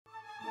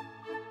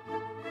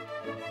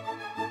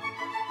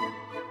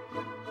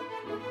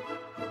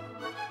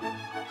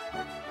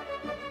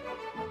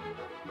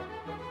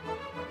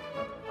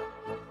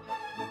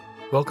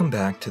Welcome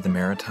back to the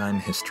Maritime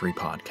History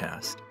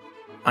Podcast.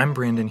 I'm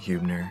Brandon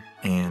Hubner,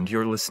 and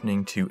you're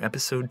listening to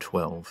Episode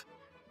 12,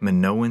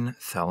 Minoan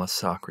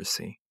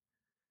Thalassocracy.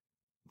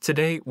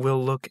 Today,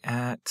 we'll look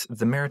at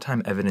the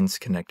maritime evidence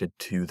connected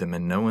to the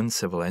Minoan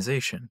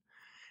civilization,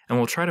 and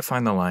we'll try to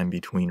find the line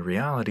between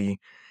reality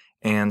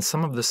and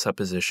some of the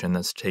supposition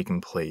that's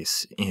taking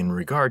place in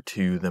regard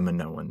to the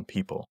Minoan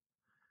people.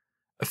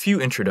 A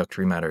few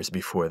introductory matters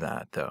before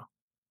that, though.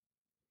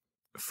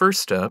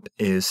 First up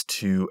is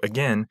to,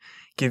 again,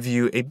 give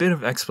you a bit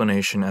of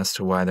explanation as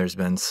to why there's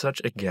been such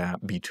a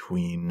gap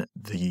between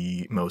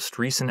the most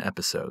recent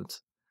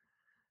episodes.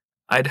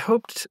 I'd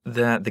hoped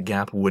that the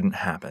gap wouldn't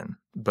happen,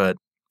 but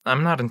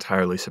I'm not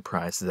entirely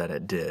surprised that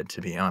it did,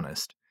 to be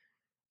honest.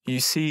 You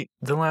see,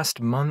 the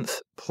last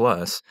month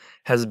plus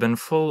has been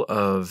full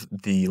of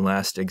the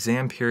last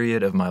exam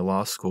period of my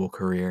law school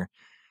career,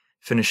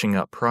 finishing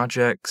up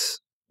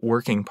projects,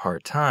 working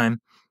part-time,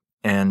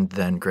 and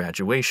then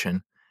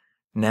graduation.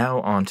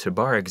 Now on to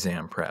bar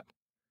exam prep.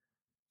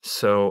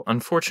 So,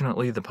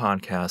 unfortunately, the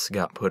podcast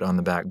got put on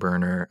the back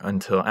burner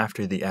until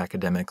after the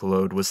academic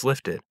load was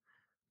lifted,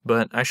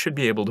 but I should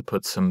be able to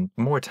put some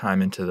more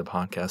time into the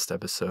podcast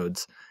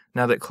episodes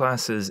now that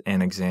classes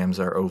and exams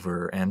are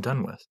over and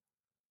done with.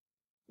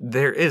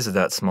 There is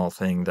that small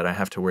thing that I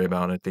have to worry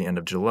about at the end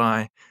of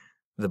July,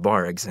 the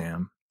bar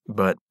exam,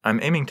 but I'm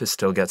aiming to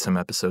still get some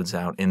episodes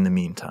out in the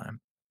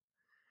meantime.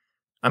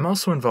 I'm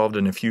also involved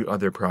in a few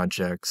other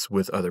projects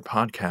with other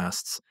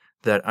podcasts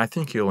that I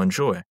think you'll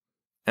enjoy,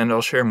 and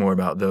I'll share more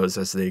about those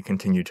as they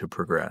continue to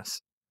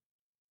progress.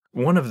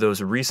 One of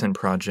those recent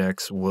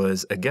projects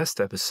was a guest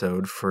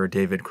episode for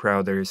David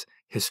Crowther's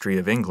History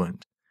of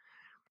England,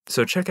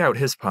 so check out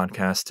his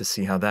podcast to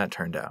see how that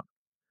turned out.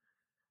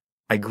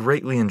 I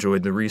greatly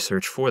enjoyed the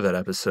research for that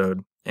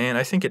episode, and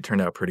I think it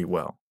turned out pretty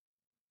well.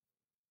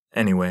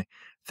 Anyway,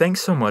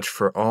 thanks so much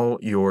for all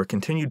your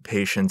continued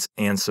patience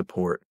and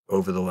support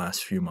over the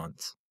last few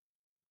months.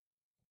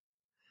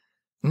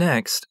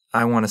 Next,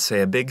 I want to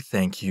say a big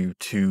thank you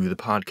to the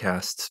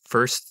podcast's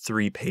first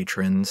 3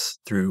 patrons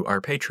through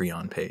our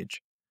Patreon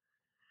page.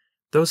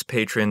 Those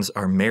patrons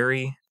are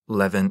Mary,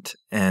 Levant,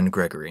 and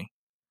Gregory.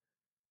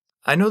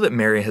 I know that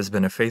Mary has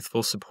been a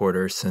faithful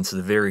supporter since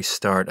the very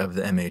start of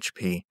the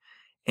MHP,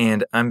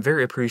 and I'm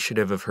very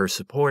appreciative of her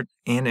support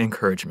and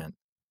encouragement.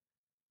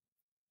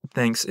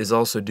 Thanks is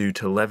also due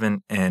to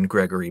Levant and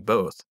Gregory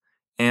both,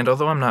 and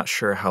although I'm not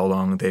sure how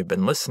long they've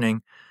been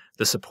listening,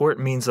 the support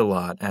means a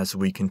lot as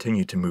we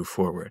continue to move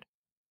forward.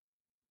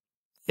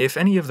 If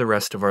any of the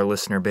rest of our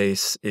listener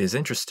base is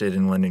interested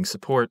in lending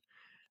support,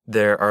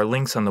 there are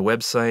links on the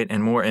website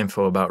and more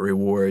info about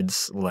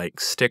rewards like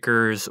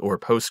stickers or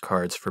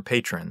postcards for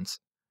patrons.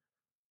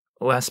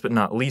 Last but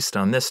not least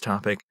on this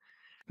topic,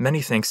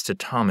 many thanks to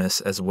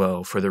Thomas as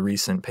well for the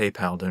recent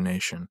PayPal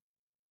donation.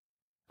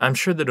 I'm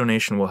sure the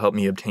donation will help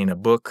me obtain a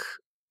book,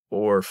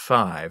 or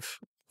 5,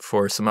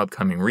 for some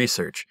upcoming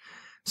research,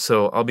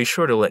 so I'll be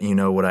sure to let you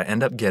know what I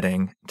end up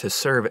getting to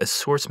serve as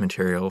source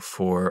material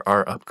for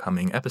our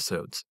upcoming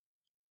episodes.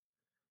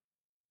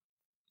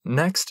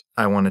 Next,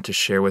 I wanted to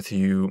share with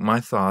you my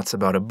thoughts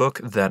about a book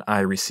that I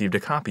received a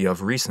copy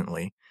of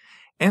recently,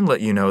 and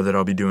let you know that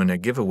I'll be doing a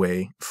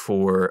giveaway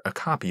for a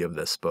copy of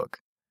this book.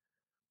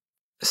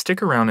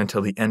 Stick around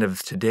until the end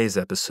of today's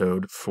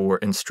episode for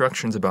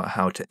instructions about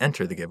how to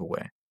enter the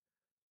giveaway.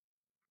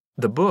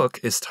 The book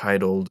is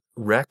titled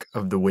Wreck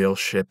of the Whale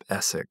Ship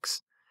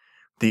Essex,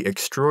 the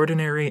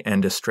extraordinary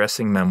and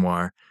distressing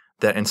memoir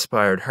that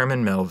inspired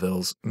Herman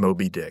Melville's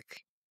Moby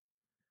Dick.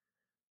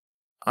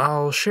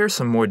 I'll share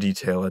some more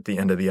detail at the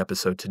end of the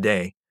episode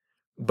today,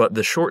 but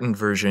the shortened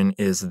version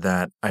is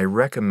that I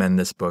recommend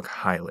this book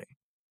highly.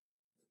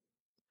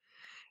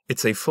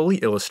 It's a fully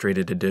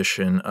illustrated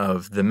edition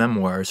of the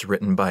memoirs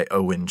written by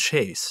Owen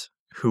Chase,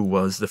 who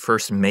was the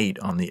first mate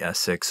on the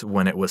Essex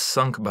when it was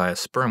sunk by a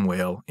sperm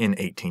whale in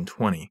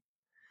 1820.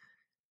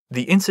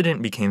 The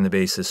incident became the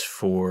basis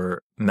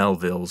for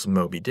Melville's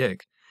Moby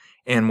Dick,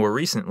 and more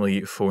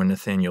recently for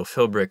Nathaniel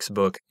Philbrick's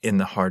book In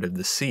the Heart of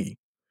the Sea,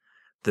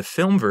 the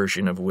film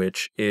version of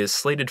which is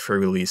slated for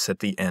release at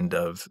the end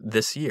of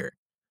this year.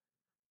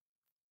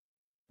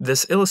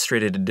 This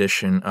illustrated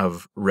edition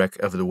of Wreck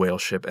of the Whale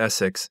Ship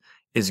Essex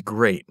is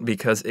great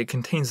because it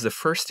contains the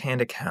first-hand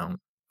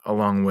account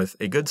along with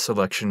a good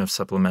selection of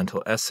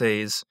supplemental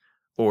essays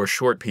or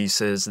short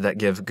pieces that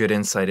give good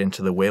insight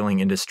into the whaling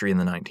industry in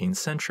the 19th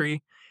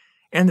century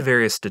and the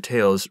various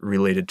details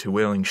related to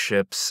whaling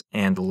ships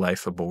and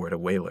life aboard a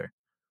whaler.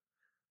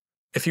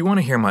 If you want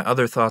to hear my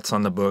other thoughts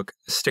on the book,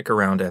 stick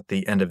around at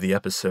the end of the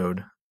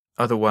episode.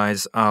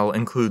 Otherwise, I'll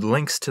include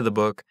links to the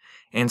book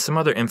and some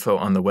other info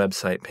on the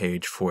website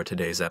page for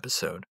today's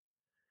episode.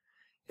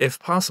 If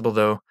possible,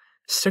 though,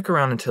 stick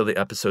around until the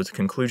episode's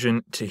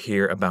conclusion to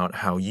hear about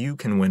how you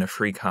can win a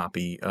free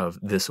copy of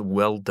this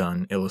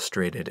well-done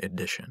illustrated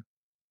edition.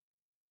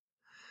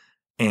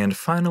 And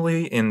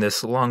finally, in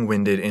this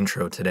long-winded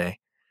intro today,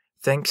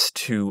 thanks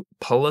to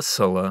Pulla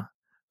Sulla,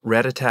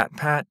 Ratatat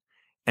Pat,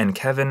 and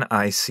Kevin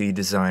IC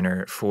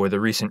Designer for the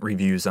recent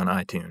reviews on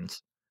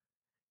iTunes.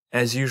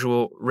 As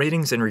usual,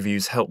 ratings and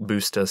reviews help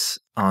boost us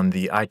on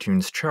the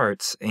iTunes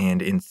charts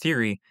and, in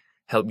theory,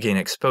 help gain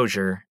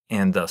exposure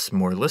and thus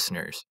more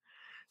listeners.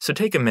 So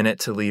take a minute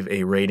to leave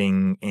a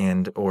rating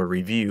and/or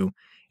review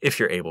if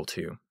you're able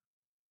to.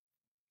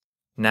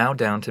 Now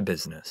down to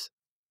business.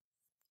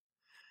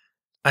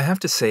 I have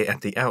to say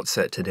at the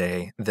outset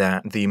today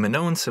that the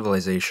Minoan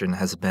civilization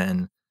has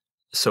been,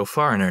 so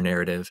far in our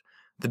narrative,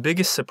 the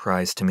biggest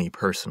surprise to me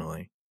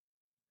personally.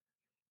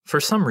 For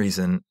some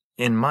reason,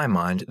 in my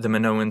mind, the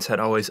Minoans had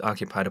always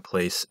occupied a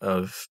place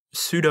of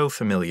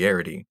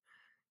pseudo-familiarity,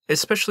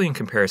 especially in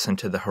comparison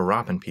to the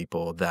Harappan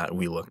people that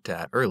we looked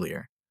at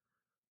earlier.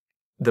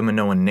 The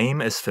Minoan name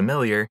is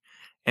familiar,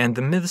 and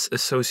the myths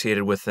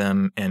associated with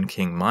them and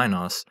King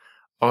Minos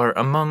are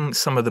among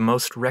some of the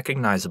most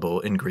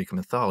recognizable in Greek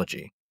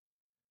mythology.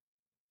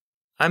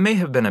 I may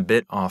have been a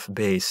bit off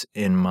base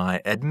in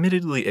my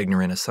admittedly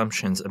ignorant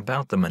assumptions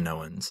about the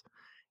Minoans,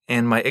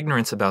 and my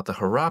ignorance about the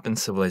Harappan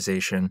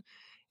civilization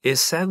is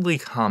sadly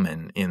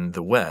common in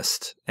the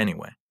West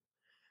anyway,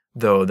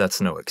 though that's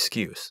no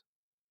excuse.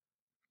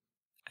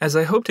 As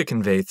I hope to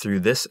convey through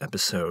this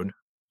episode,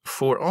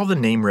 for all the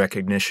name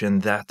recognition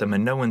that the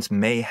Minoans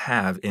may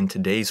have in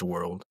today's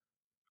world,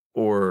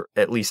 or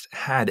at least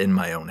had in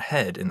my own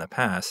head in the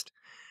past,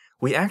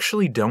 we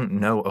actually don't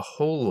know a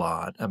whole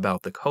lot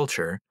about the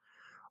culture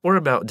or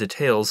about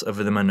details of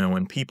the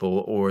Minoan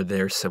people or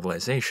their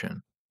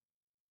civilization.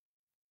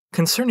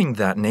 Concerning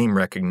that name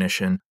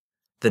recognition,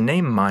 the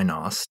name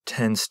Minos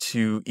tends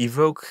to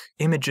evoke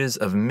images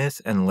of myth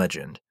and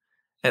legend,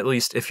 at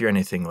least if you're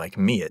anything like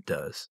me it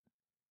does.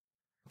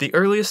 The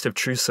earliest of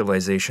true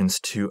civilizations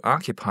to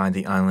occupy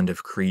the island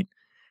of Crete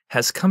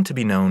has come to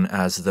be known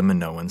as the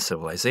Minoan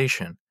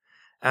civilization,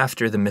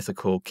 after the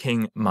mythical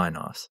King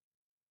Minos.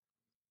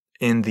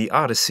 In the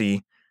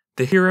Odyssey,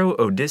 the hero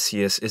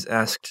Odysseus is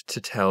asked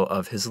to tell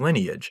of his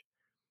lineage,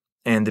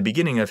 and the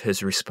beginning of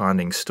his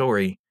responding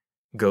story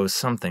goes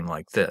something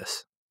like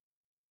this.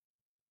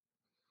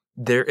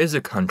 There is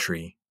a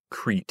country,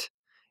 Crete,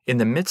 in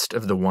the midst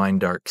of the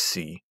wine-dark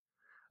sea,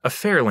 a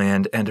fair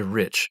land and a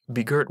rich,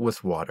 begirt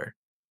with water.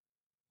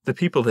 The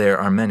people there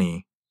are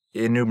many,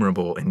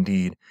 innumerable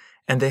indeed,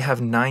 and they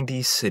have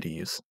 90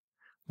 cities.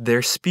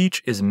 Their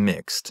speech is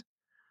mixed.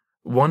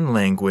 One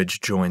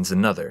language joins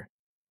another.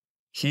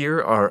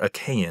 Here are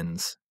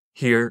Achaeans,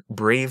 here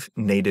brave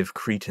native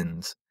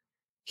Cretans,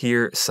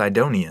 here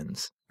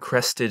Sidonians,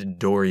 crested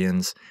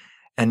Dorians,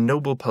 and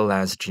noble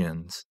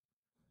Pelasgians.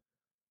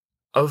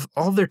 Of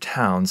all their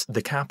towns,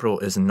 the capital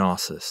is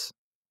Knossos,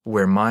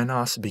 where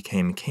Minos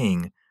became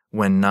king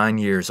when 9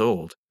 years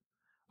old.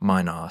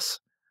 Minos,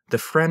 the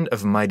friend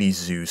of mighty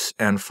Zeus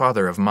and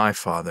father of my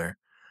father,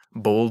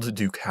 bold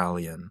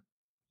Deucalion.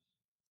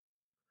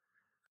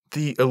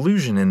 The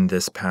allusion in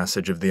this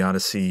passage of the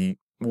Odyssey,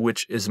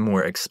 which is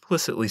more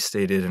explicitly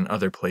stated in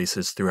other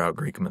places throughout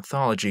Greek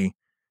mythology,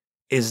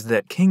 is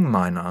that King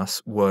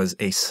Minos was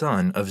a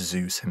son of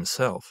Zeus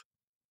himself.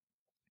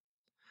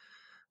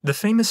 The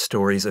famous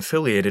stories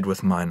affiliated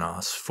with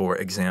Minos, for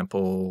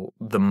example,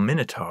 the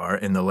Minotaur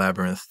in the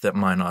labyrinth that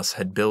Minos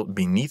had built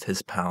beneath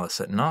his palace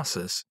at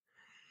Knossos,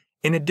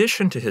 in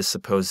addition to his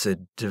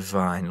supposed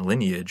divine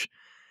lineage,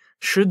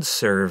 should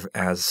serve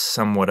as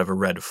somewhat of a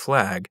red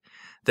flag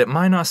that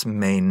Minos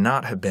may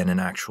not have been an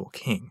actual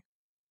king.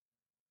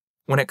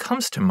 When it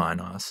comes to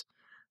Minos,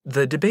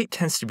 the debate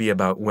tends to be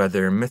about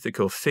whether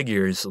mythical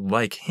figures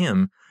like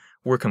him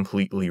were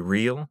completely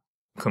real,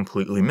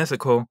 completely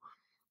mythical,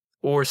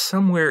 or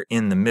somewhere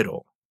in the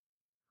middle.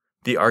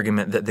 The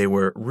argument that they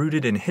were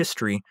rooted in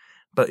history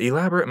but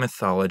elaborate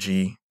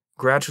mythology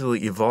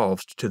gradually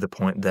evolved to the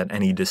point that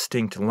any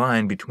distinct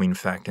line between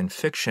fact and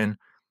fiction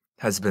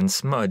has been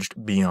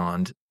smudged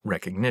beyond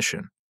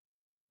recognition.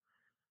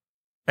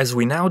 As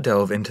we now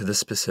delve into the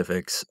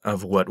specifics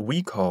of what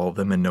we call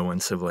the Minoan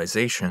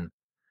civilization,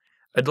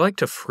 I'd like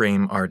to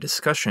frame our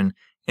discussion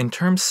in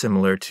terms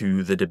similar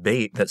to the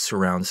debate that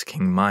surrounds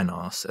King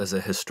Minos as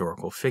a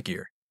historical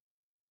figure.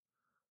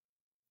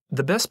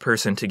 The best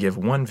person to give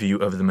one view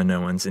of the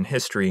Minoans in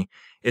history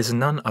is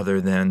none other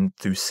than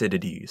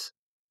Thucydides.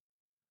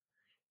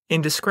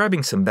 In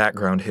describing some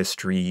background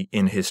history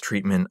in his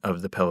treatment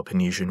of the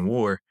Peloponnesian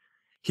War,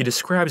 he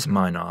describes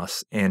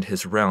Minos and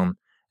his realm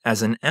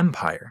as an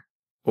empire,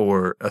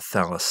 or a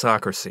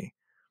thalassocracy,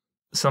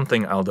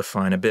 something I'll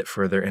define a bit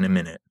further in a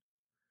minute.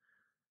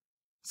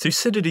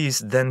 Thucydides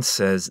then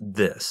says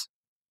this: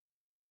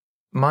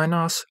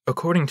 Minos,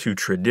 according to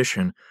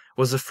tradition,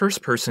 was the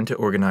first person to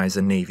organize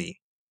a navy.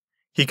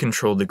 He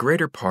controlled the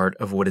greater part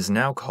of what is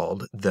now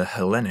called the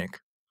Hellenic,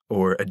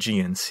 or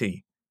Aegean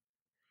Sea.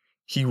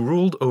 He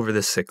ruled over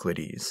the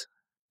Cyclades,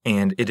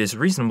 and it is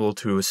reasonable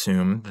to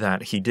assume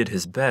that he did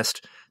his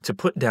best to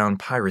put down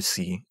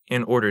piracy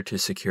in order to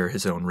secure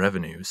his own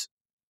revenues.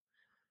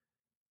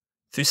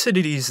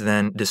 Thucydides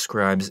then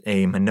describes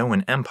a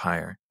Minoan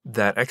empire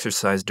that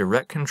exercised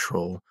direct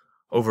control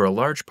over a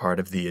large part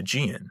of the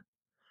Aegean,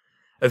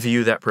 a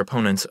view that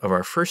proponents of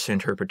our first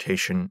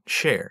interpretation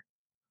share.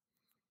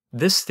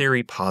 This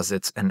theory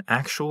posits an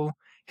actual,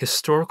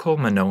 historical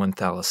Minoan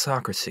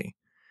thalassocracy,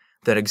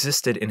 that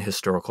existed in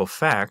historical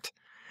fact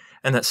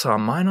and that saw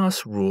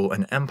Minos rule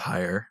an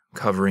empire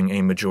covering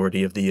a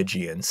majority of the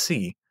Aegean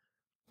Sea,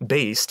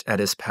 based at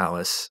his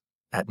palace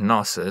at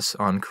Knossos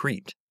on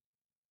Crete.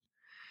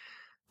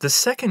 The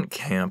second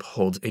camp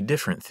holds a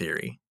different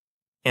theory,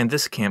 and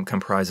this camp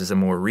comprises a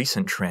more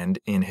recent trend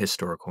in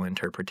historical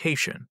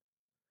interpretation.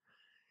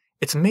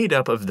 It's made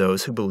up of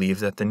those who believe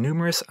that the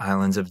numerous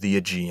islands of the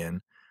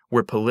Aegean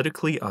were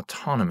politically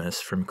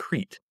autonomous from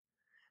Crete,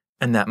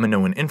 and that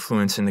Minoan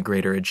influence in the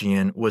greater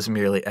Aegean was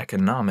merely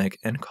economic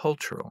and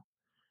cultural,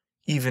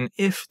 even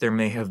if there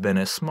may have been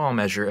a small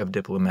measure of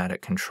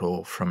diplomatic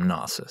control from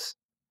Knossos.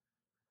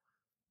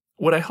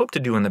 What I hope to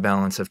do in the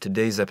balance of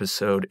today's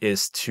episode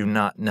is to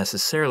not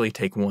necessarily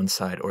take one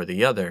side or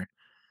the other,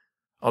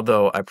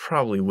 although I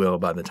probably will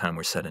by the time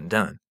we're said and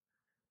done.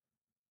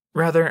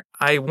 Rather,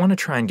 I want to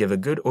try and give a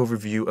good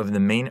overview of the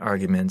main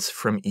arguments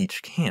from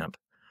each camp,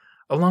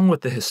 along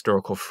with the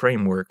historical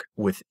framework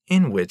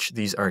within which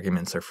these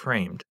arguments are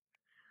framed,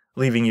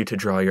 leaving you to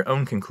draw your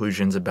own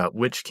conclusions about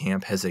which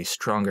camp has a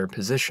stronger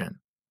position.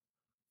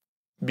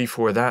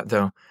 Before that,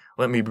 though,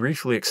 let me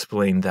briefly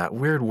explain that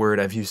weird word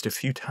I've used a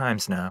few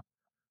times now,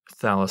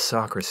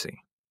 thalassocracy.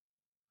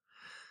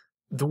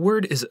 The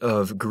word is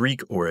of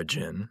Greek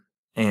origin,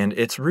 and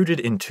it's rooted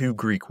in two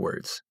Greek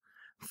words,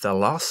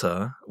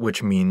 thalassa,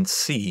 which means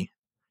sea,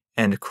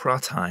 and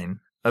kratine,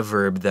 a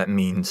verb that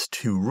means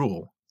to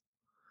rule.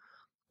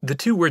 The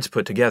two words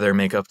put together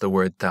make up the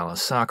word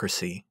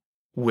thalassocracy,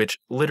 which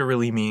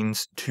literally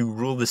means to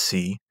rule the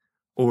sea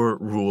or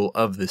rule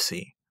of the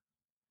sea.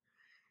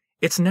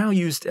 It's now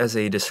used as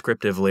a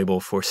descriptive label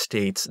for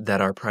states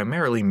that are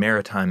primarily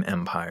maritime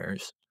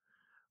empires,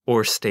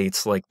 or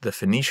states like the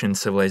Phoenician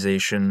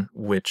civilization,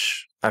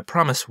 which I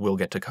promise we'll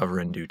get to cover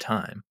in due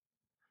time.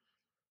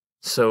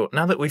 So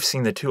now that we've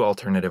seen the two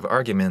alternative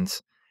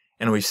arguments,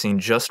 and we've seen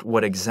just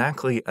what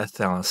exactly a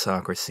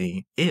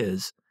thalassocracy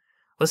is,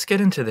 let's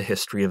get into the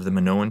history of the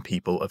Minoan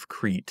people of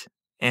Crete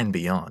and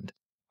beyond.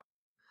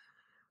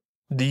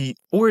 The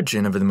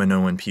origin of the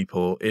Minoan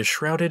people is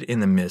shrouded in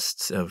the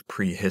mists of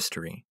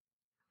prehistory.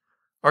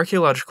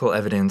 Archaeological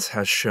evidence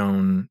has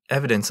shown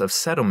evidence of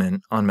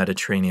settlement on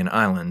Mediterranean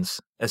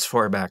islands as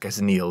far back as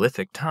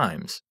Neolithic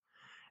times,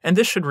 and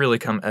this should really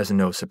come as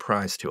no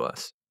surprise to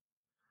us.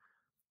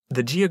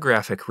 The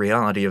geographic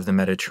reality of the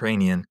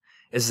Mediterranean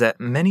is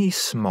that many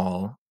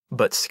small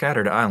but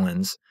scattered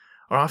islands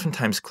are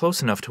oftentimes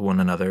close enough to one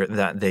another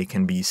that they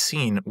can be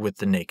seen with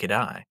the naked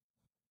eye.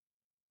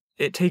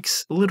 It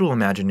takes little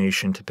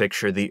imagination to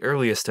picture the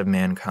earliest of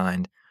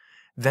mankind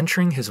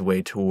venturing his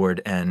way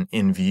toward an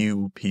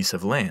in-view piece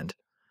of land,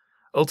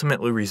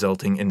 ultimately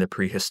resulting in the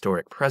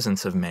prehistoric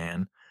presence of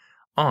man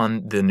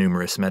on the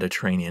numerous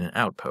Mediterranean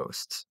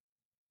outposts.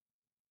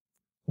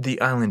 The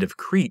island of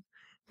Crete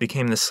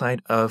became the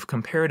site of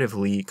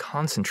comparatively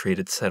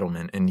concentrated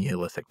settlement in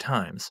Neolithic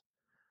times,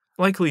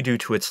 likely due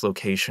to its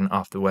location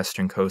off the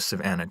western coast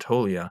of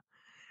Anatolia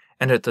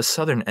and at the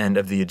southern end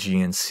of the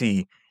Aegean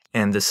Sea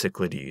and the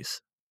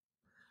Cyclades.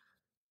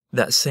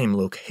 That same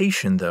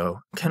location, though,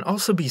 can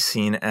also be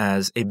seen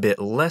as a bit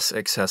less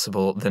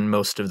accessible than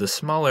most of the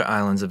smaller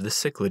islands of the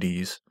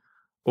Cyclades,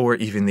 or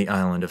even the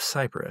island of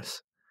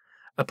Cyprus,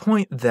 a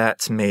point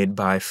that's made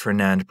by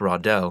Fernand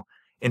Braudel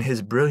in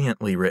his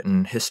brilliantly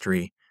written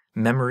history,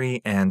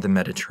 Memory and the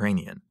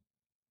Mediterranean.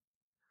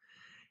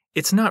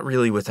 It's not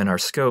really within our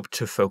scope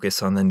to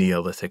focus on the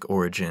Neolithic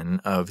origin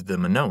of the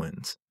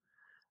Minoans,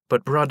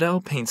 but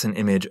Braudel paints an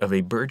image of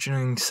a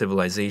burgeoning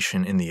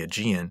civilization in the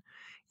Aegean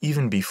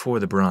even before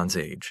the Bronze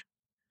Age.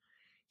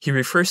 He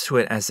refers to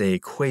it as a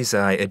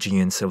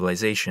quasi-Aegean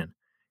civilization,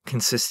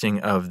 consisting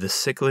of the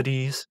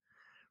Cyclades,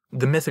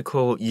 the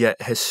mythical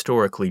yet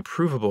historically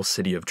provable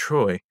city of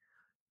Troy,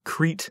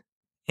 Crete,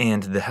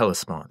 and the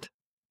Hellespont.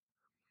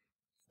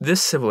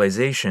 This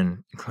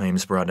civilization,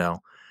 claims Braudel,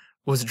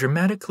 was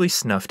dramatically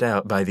snuffed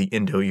out by the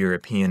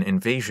Indo-European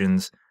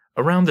invasions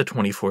around the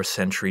 24th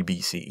century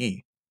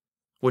BCE,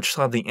 which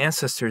saw the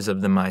ancestors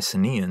of the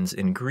Mycenaeans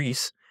in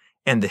Greece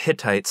and the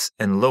Hittites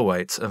and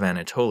Loites of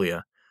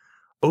Anatolia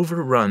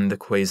overrun the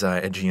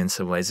quasi-Aegean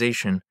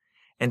civilization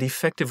and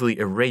effectively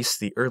erase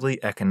the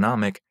early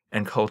economic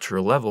and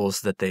cultural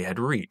levels that they had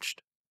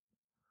reached.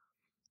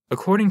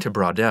 According to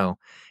Braudel,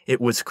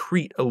 it was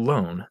Crete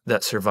alone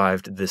that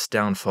survived this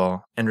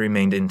downfall and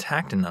remained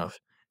intact enough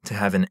to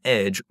have an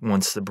edge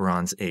once the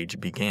Bronze Age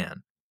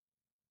began.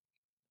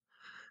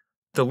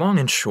 The long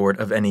and short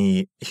of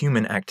any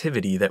human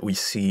activity that we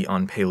see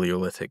on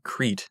Paleolithic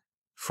Crete,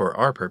 for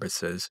our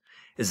purposes,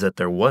 is that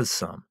there was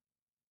some.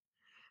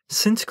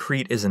 Since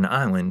Crete is an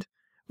island,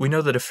 we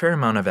know that a fair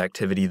amount of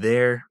activity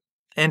there,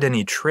 and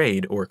any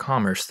trade or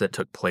commerce that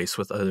took place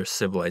with other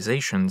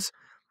civilizations,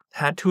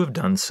 had to have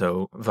done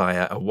so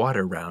via a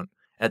water route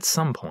at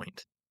some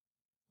point.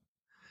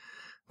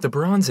 The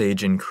Bronze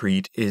Age in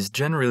Crete is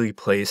generally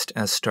placed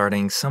as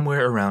starting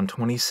somewhere around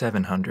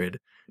 2700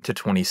 to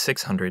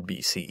 2600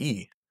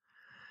 BCE.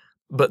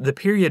 But the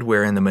period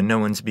wherein the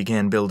Minoans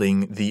began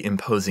building the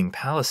imposing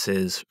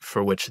palaces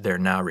for which they're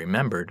now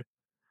remembered,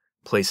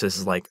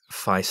 places like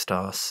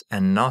Phaistos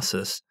and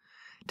Knossos,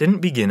 didn't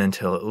begin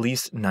until at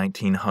least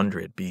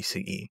 1900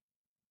 BCE.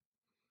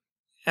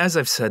 As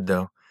I've said,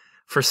 though,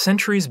 for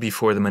centuries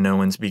before the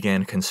Minoans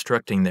began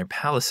constructing their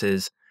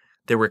palaces,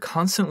 they were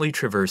constantly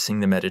traversing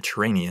the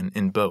Mediterranean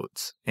in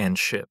boats and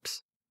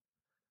ships.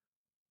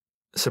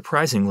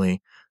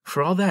 Surprisingly,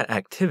 for all that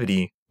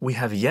activity, we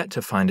have yet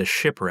to find a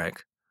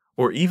shipwreck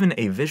or even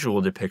a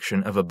visual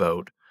depiction of a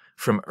boat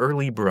from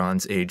early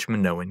Bronze Age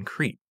Minoan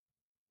Crete.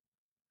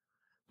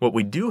 What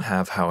we do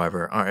have,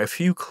 however, are a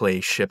few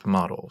clay ship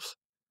models,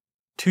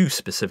 two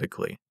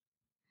specifically.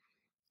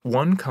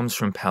 One comes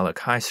from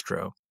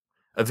Palakistro,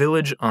 a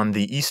village on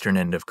the eastern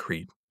end of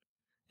Crete,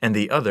 and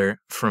the other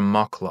from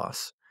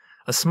Moklos,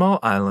 a small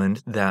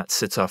island that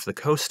sits off the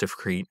coast of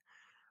Crete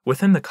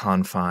within the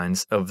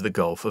confines of the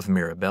Gulf of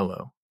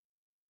Mirabello.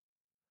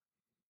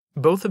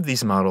 Both of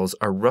these models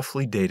are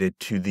roughly dated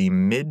to the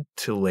mid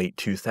to late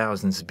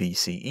 2000s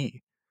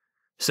BCE,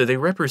 so they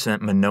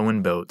represent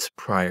Minoan boats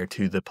prior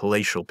to the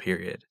Palatial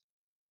period.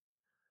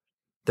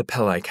 The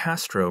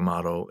Palakistro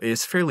model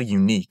is fairly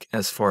unique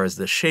as far as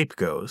the shape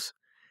goes,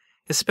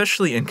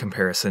 especially in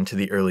comparison to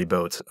the early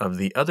boats of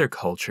the other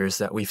cultures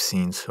that we've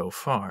seen so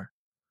far.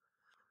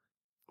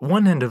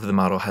 One end of the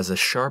model has a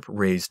sharp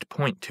raised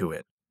point to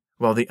it,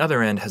 while the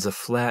other end has a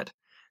flat,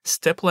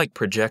 step-like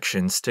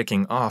projection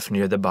sticking off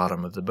near the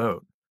bottom of the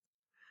boat.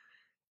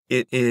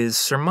 It is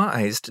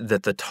surmised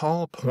that the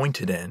tall,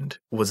 pointed end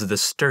was the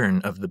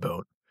stern of the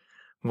boat,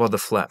 while the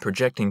flat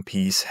projecting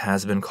piece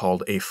has been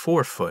called a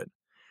forefoot,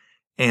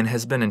 and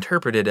has been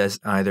interpreted as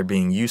either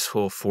being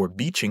useful for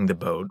beaching the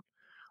boat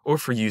or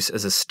for use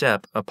as a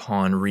step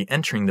upon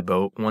re-entering the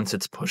boat once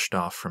it's pushed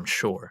off from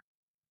shore.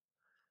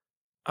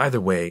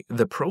 Either way,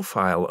 the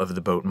profile of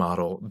the boat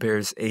model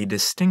bears a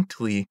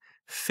distinctly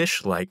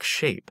fish-like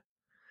shape,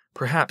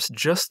 perhaps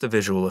just the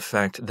visual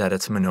effect that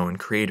its Minoan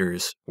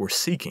creators were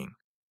seeking.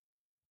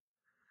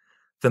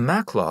 The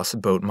Moklos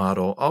boat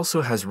model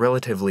also has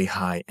relatively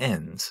high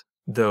ends,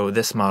 though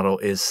this model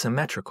is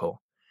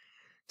symmetrical,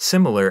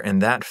 similar in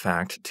that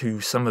fact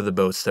to some of the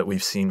boats that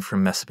we've seen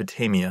from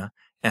Mesopotamia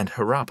and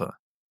Harappa.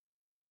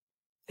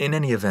 In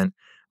any event,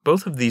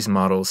 both of these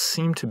models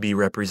seem to be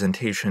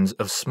representations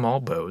of small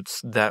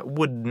boats that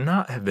would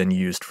not have been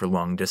used for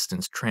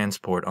long-distance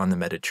transport on the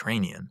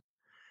Mediterranean,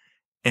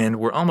 and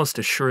were almost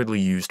assuredly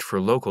used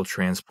for local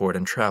transport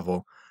and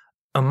travel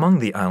among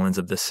the islands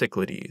of the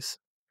Cyclades.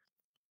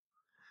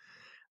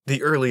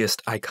 The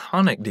earliest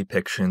iconic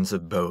depictions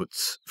of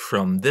boats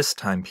from this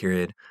time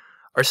period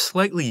are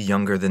slightly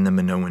younger than the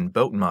Minoan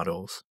boat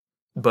models,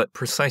 but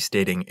precise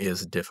dating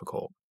is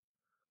difficult.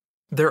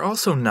 They're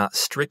also not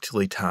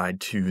strictly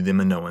tied to the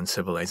Minoan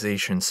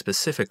civilization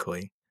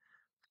specifically,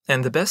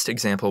 and the best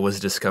example was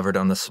discovered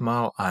on the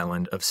small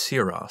island of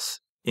Syros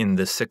in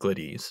the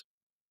Cyclades.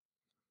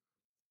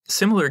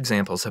 Similar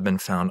examples have been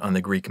found on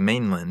the Greek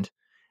mainland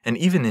and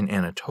even in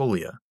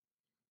Anatolia,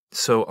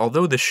 so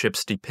although the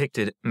ships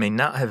depicted may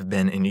not have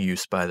been in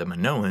use by the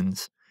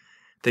Minoans,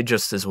 they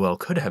just as well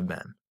could have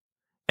been,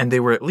 and they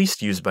were at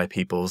least used by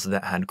peoples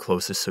that had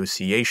close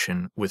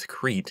association with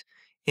Crete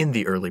in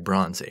the early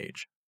Bronze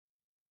Age.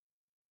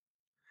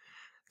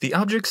 The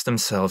objects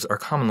themselves are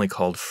commonly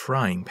called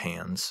frying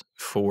pans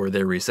for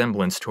their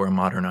resemblance to our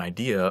modern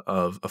idea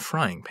of a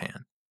frying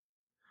pan.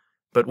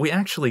 But we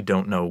actually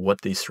don't know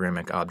what these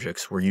ceramic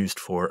objects were used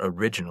for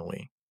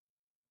originally.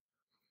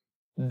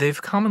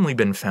 They've commonly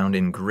been found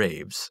in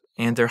graves,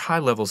 and their high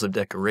levels of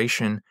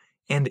decoration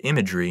and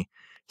imagery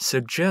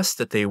suggest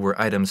that they were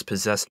items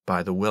possessed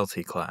by the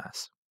wealthy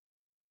class.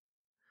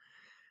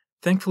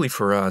 Thankfully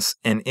for us,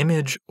 an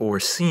image or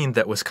scene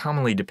that was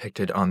commonly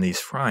depicted on these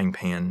frying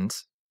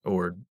pans,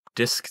 or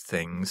disc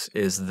things,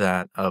 is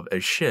that of a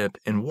ship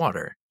in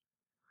water.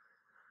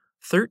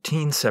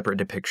 13 separate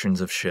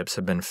depictions of ships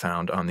have been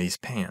found on these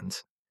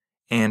pans,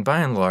 and by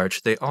and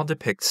large they all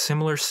depict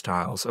similar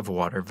styles of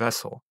water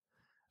vessel,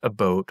 a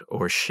boat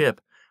or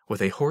ship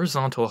with a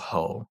horizontal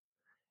hull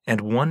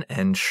and one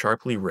end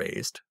sharply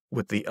raised,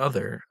 with the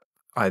other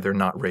either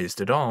not raised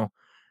at all,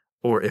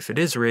 or if it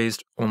is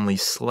raised, only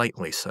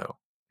slightly so.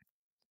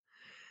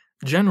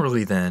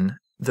 Generally then,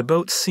 the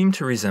boats seem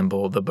to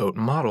resemble the boat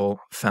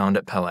model found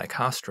at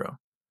Palakistro.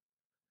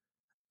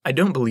 I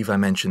don't believe I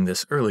mentioned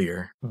this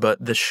earlier,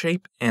 but the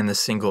shape and the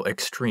single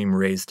extreme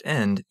raised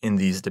end in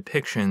these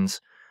depictions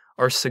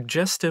are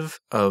suggestive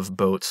of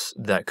boats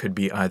that could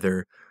be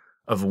either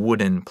of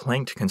wooden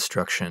planked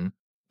construction,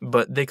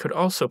 but they could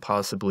also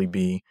possibly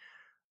be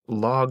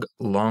log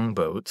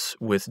longboats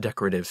with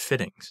decorative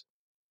fittings.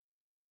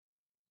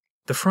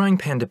 The frying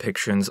pan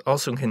depictions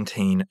also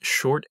contain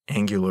short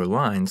angular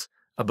lines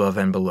above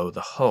and below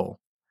the hull,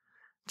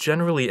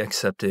 generally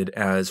accepted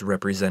as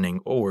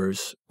representing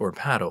oars or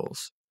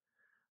paddles,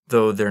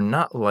 though they're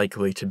not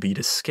likely to be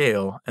to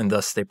scale, and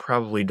thus they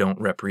probably don't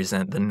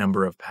represent the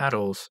number of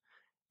paddles,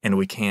 and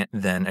we can't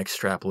then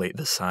extrapolate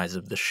the size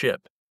of the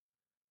ship.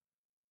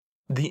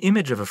 The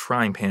image of a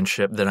frying pan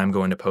ship that I'm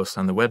going to post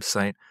on the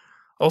website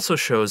also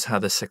shows how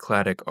the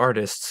Cycladic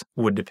artists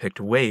would depict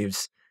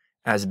waves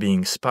as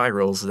being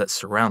spirals that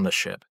surround the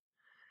ship,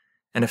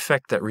 an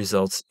effect that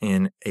results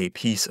in a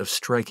piece of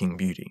striking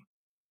beauty.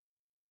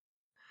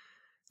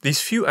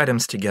 These few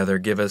items together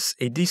give us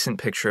a decent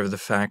picture of the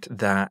fact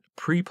that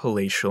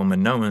pre-Palatial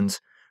Minoans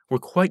were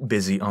quite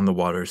busy on the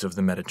waters of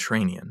the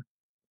Mediterranean.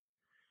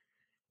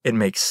 It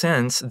makes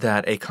sense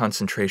that a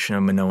concentration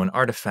of Minoan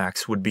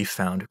artifacts would be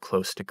found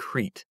close to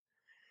Crete,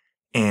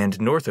 and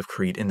north of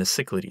Crete in the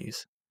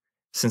Cyclades,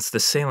 since the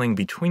sailing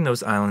between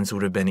those islands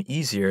would have been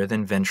easier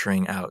than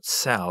venturing out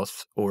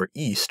south or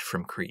east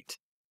from Crete.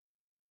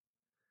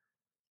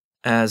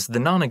 As the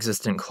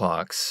non-existent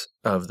clocks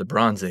of the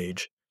Bronze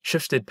Age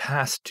shifted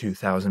past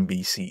 2000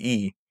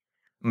 BCE,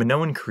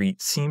 Minoan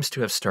Crete seems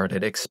to have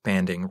started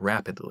expanding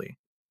rapidly.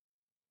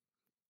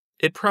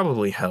 It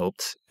probably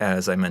helped,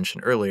 as I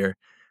mentioned earlier,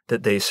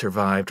 that they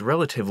survived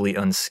relatively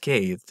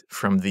unscathed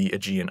from the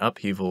Aegean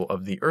upheaval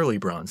of the early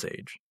Bronze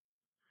Age.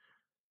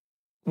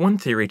 One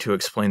theory to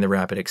explain the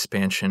rapid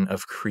expansion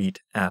of Crete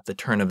at the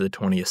turn of the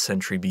 20th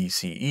century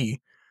BCE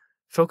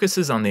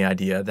focuses on the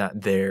idea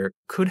that there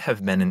could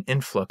have been an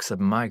influx of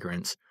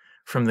migrants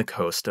from the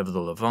coast of the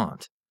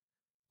Levant,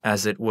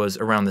 as it was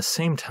around the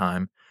same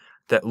time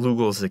that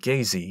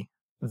Lugal-Zaghazi,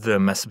 the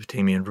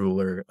Mesopotamian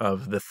ruler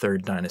of the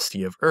third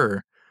dynasty of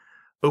Ur,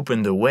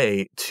 opened the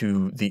way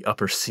to the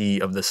upper sea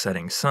of the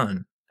setting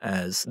sun,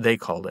 as they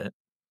called it,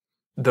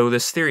 though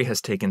this theory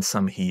has taken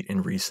some heat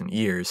in recent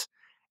years,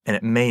 and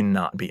it may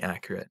not be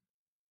accurate.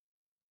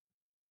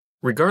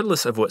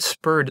 Regardless of what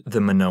spurred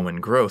the Minoan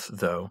growth,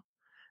 though,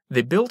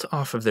 they built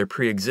off of their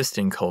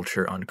pre-existing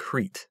culture on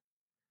Crete.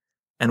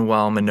 And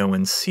while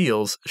Minoan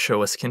seals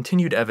show us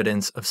continued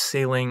evidence of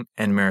sailing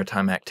and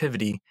maritime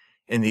activity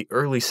in the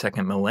early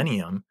second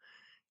millennium,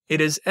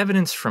 it is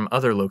evidence from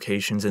other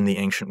locations in the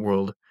ancient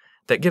world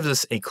that gives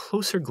us a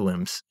closer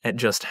glimpse at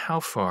just how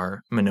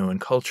far Minoan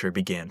culture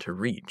began to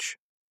reach.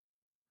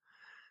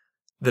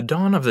 The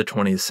dawn of the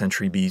 20th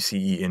century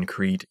BCE in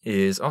Crete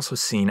is also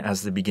seen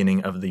as the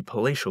beginning of the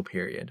Palatial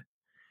period,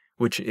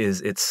 which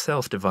is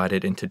itself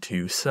divided into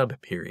two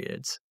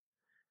sub-periods.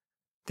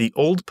 The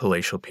Old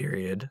Palatial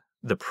period,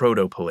 the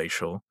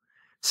Proto-Palatial,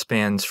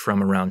 spans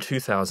from around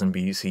 2000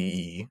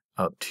 BCE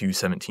up to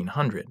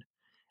 1700,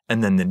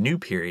 and then the New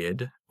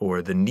period,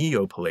 or the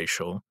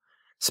Neo-Palatial,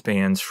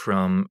 spans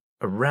from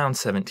around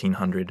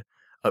 1700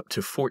 up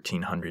to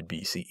 1400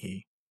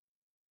 BCE.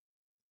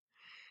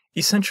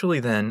 Essentially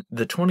then,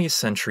 the 20th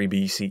century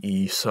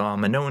BCE saw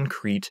Minoan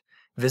Crete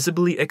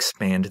visibly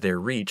expand their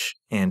reach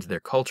and their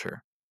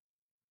culture.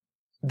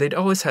 They'd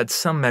always had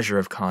some measure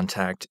of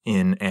contact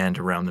in and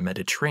around the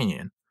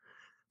Mediterranean,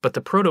 but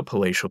the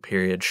Proto-Palatial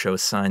period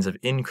shows signs of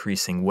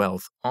increasing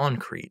wealth on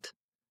Crete,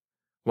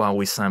 while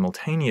we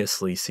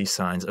simultaneously see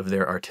signs of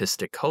their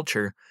artistic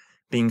culture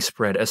being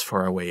spread as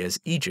far away as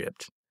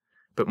Egypt,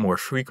 but more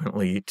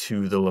frequently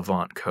to the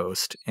Levant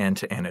coast and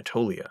to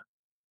Anatolia.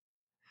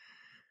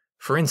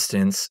 For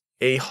instance,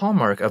 a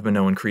hallmark of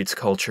Minoan Crete's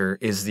culture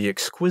is the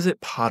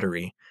exquisite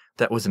pottery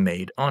that was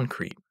made on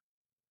Crete.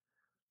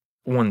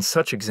 One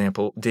such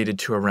example, dated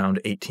to around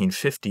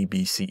 1850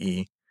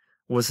 BCE,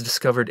 was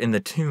discovered in the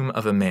tomb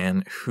of a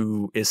man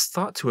who is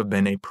thought to have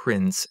been a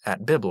prince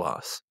at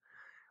Byblos,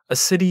 a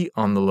city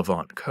on the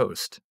Levant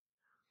coast,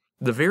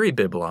 the very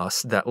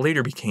Byblos that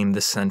later became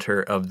the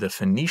center of the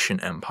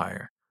Phoenician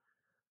Empire,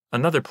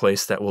 another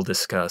place that we'll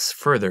discuss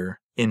further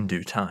in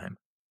due time.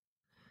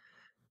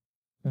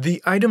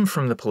 The item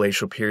from the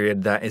Palatial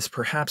period that is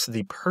perhaps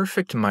the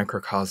perfect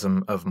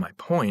microcosm of my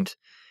point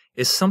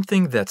is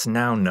something that's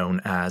now known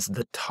as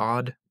the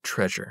Todd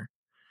treasure,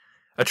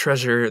 a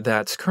treasure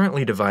that's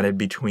currently divided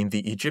between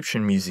the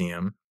Egyptian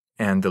Museum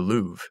and the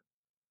Louvre.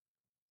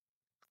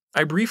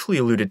 I briefly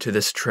alluded to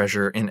this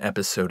treasure in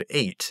episode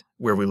 8,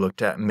 where we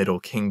looked at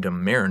Middle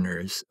Kingdom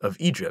mariners of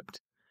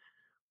Egypt,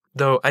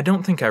 though I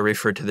don't think I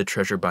referred to the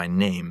treasure by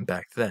name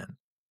back then.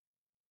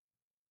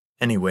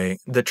 Anyway,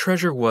 the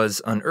treasure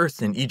was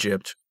unearthed in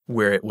Egypt,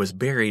 where it was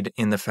buried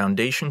in the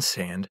foundation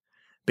sand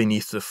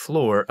beneath the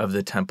floor of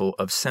the temple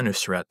of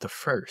Senusret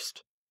I.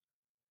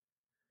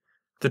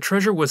 The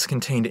treasure was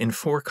contained in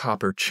 4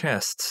 copper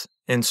chests,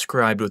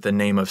 inscribed with the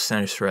name of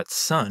Senusret's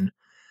son,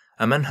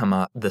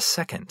 Amenemhat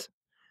II,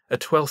 a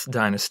 12th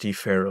dynasty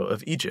pharaoh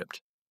of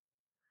Egypt.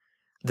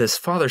 This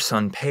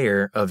father-son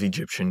pair of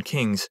Egyptian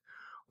kings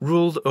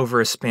ruled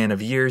over a span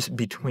of years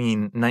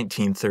between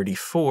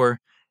 1934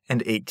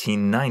 and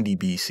 1890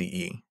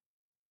 BCE.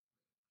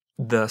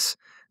 Thus,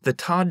 the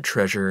Todd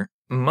treasure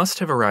must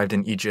have arrived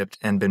in Egypt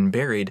and been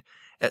buried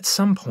at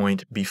some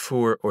point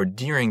before or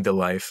during the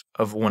life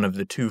of one of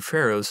the 2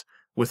 pharaohs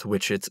with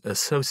which it's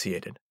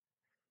associated,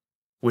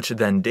 which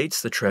then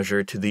dates the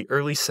treasure to the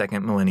early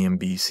 2nd millennium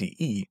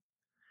BCE,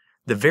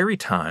 the very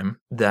time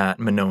that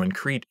Minoan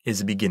Crete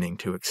is beginning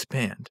to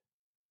expand.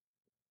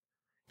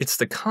 It's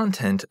the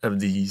content of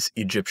these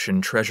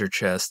Egyptian treasure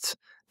chests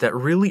that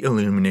really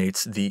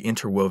illuminates the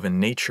interwoven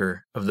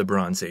nature of the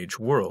Bronze Age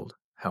world,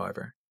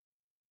 however.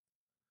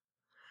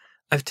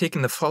 I've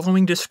taken the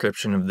following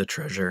description of the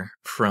treasure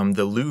from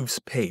the Louvre's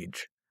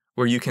page,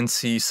 where you can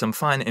see some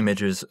fine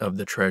images of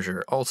the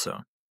treasure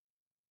also.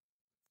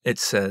 It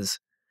says,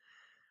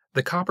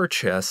 The copper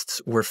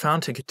chests were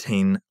found to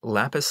contain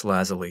lapis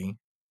lazuli,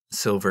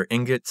 silver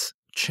ingots,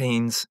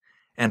 chains,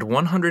 and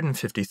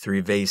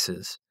 153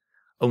 vases,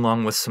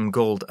 along with some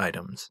gold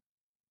items.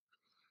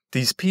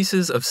 These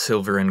pieces of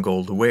silver and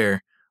gold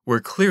ware were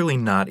clearly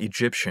not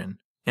Egyptian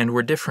and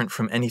were different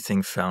from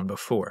anything found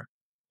before.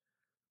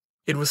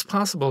 It was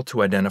possible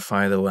to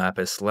identify the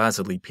lapis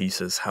lazuli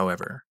pieces,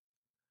 however.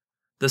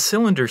 The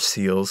cylinder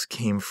seals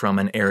came from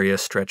an area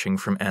stretching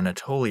from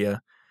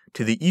Anatolia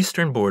to the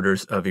eastern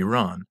borders of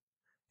Iran,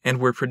 and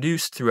were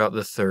produced throughout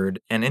the 3rd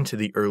and into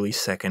the early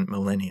 2nd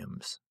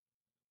millenniums.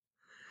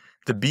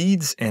 The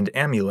beads and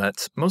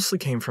amulets mostly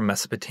came from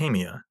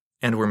Mesopotamia,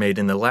 and were made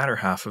in the latter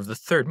half of the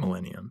 3rd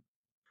millennium.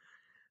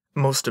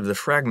 Most of the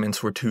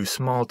fragments were too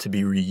small to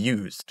be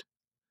reused.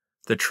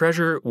 The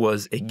treasure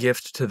was a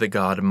gift to the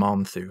god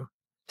Mamthu,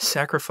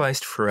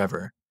 sacrificed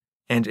forever,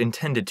 and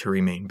intended to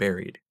remain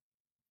buried.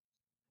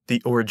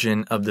 The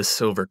origin of the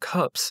silver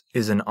cups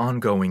is an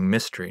ongoing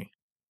mystery.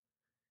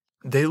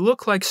 They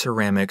look like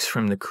ceramics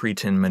from the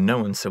Cretan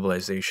Minoan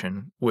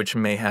civilization, which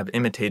may have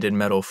imitated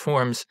metal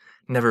forms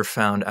never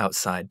found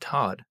outside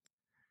Todd.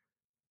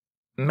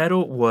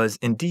 Metal was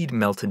indeed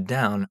melted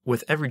down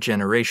with every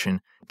generation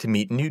to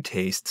meet new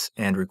tastes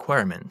and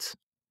requirements.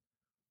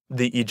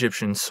 The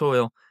Egyptian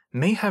soil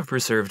may have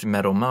preserved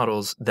metal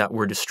models that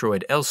were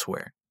destroyed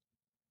elsewhere.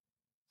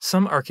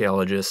 Some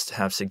archaeologists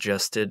have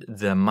suggested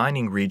the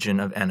mining region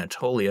of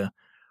Anatolia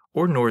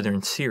or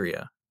northern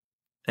Syria,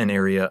 an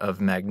area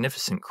of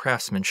magnificent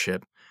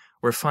craftsmanship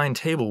where fine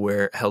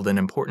tableware held an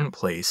important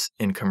place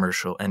in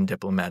commercial and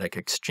diplomatic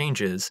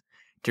exchanges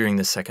during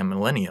the 2nd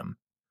millennium,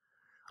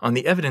 on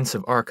the evidence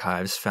of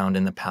archives found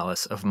in the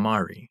Palace of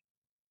Mari.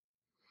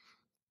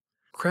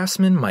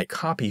 Craftsmen might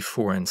copy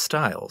foreign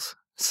styles,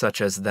 such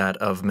as that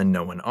of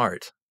Minoan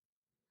art.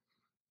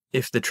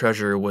 If the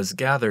treasure was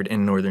gathered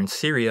in northern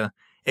Syria,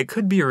 it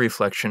could be a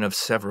reflection of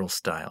several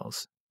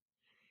styles.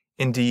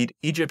 Indeed,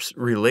 Egypt's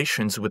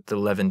relations with the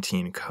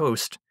Levantine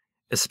coast,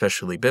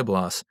 especially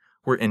Byblos,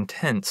 were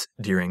intense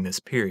during this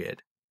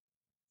period.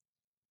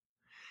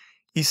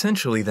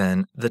 Essentially,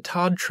 then, the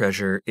Todd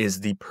treasure is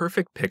the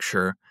perfect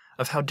picture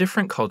of how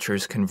different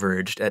cultures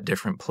converged at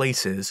different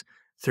places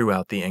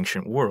throughout the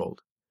ancient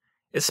world,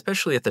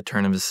 especially at the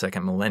turn of the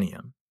 2nd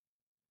millennium.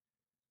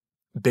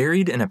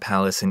 Buried in a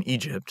palace in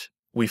Egypt,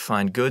 we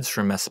find goods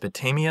from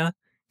Mesopotamia,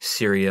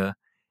 Syria,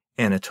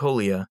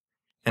 Anatolia,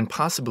 and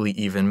possibly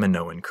even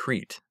Minoan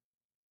Crete.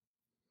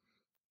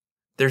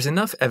 There's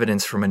enough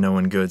evidence for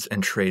Minoan goods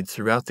and trade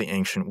throughout the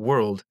ancient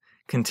world,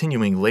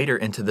 continuing later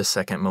into the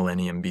 2nd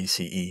millennium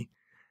BCE,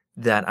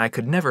 that I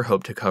could never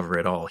hope to cover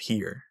it all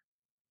here.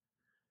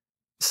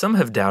 Some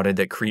have doubted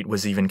that Crete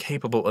was even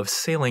capable of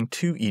sailing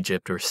to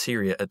Egypt or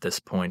Syria at this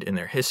point in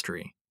their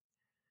history.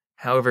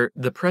 However,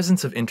 the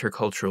presence of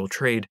intercultural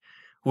trade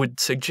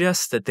would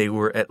suggest that they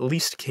were at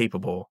least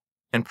capable,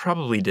 and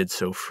probably did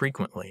so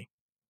frequently.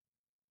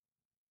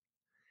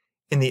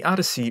 In the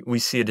Odyssey, we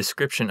see a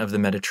description of the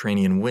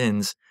Mediterranean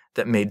winds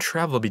that made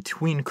travel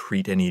between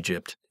Crete and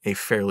Egypt a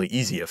fairly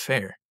easy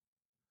affair.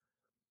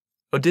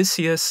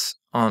 Odysseus,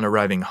 on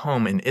arriving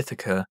home in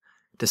Ithaca,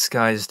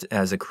 disguised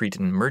as a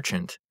Cretan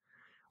merchant,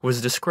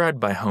 was described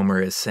by Homer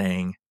as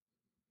saying,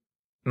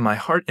 "My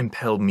heart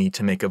impelled me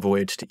to make a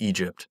voyage to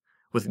Egypt,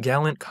 with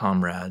gallant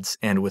comrades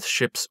and with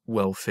ships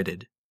well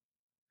fitted.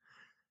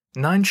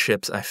 9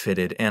 ships I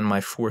fitted, and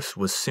my force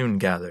was soon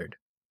gathered.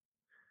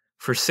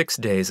 For 6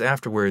 days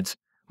afterwards,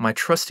 my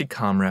trusty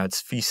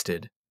comrades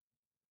feasted.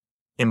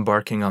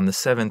 Embarking on the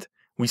 7th,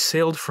 we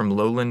sailed from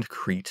lowland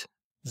Crete,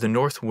 the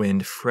north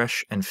wind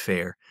fresh and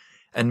fair,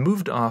 and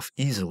moved off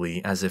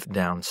easily as if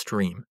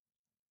downstream.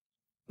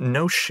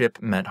 No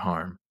ship met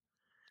harm,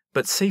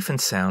 but safe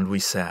and sound we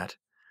sat,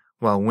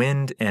 while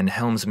wind and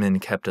helmsman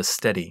kept us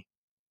steady.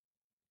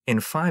 In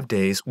 5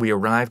 days we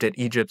arrived at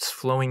Egypt's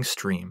flowing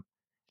stream,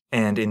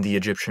 and in the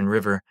Egyptian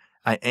river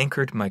I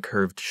anchored my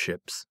curved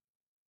ships."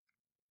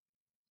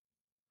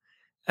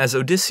 As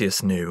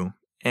Odysseus knew,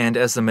 and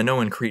as the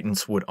Minoan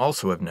Cretans would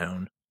also have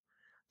known,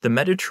 the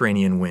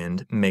Mediterranean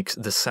wind makes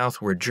the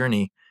southward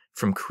journey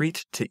from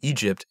Crete to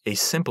Egypt a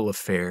simple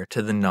affair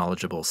to the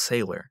knowledgeable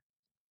sailor.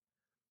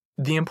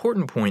 The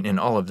important point in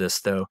all of this,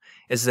 though,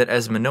 is that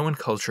as Minoan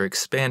culture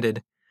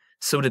expanded,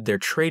 so did their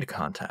trade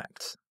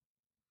contacts.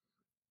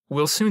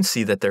 We'll soon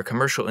see that their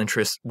commercial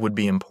interests would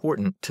be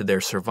important to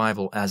their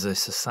survival as a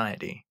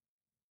society.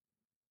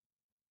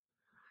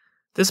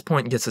 This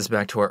point gets us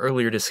back to our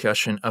earlier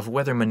discussion of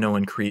whether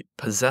Minoan Crete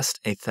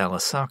possessed a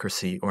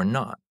thalassocracy or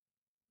not.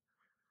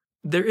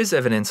 There is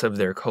evidence of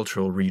their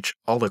cultural reach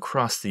all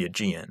across the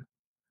Aegean.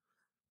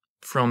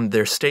 From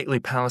their stately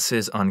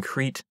palaces on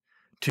Crete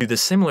to the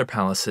similar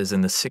palaces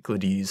in the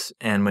Cyclades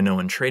and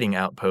Minoan trading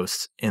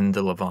outposts in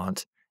the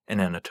Levant and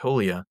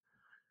Anatolia,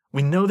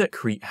 we know that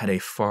Crete had a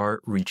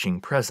far-reaching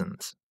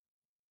presence.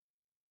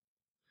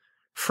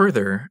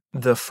 Further,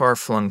 the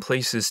far-flung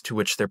places to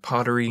which their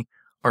pottery,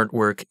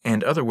 artwork,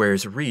 and other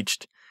wares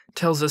reached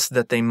tells us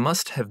that they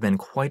must have been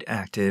quite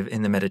active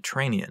in the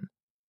Mediterranean.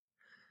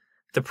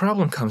 The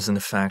problem comes in the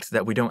fact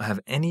that we don't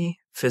have any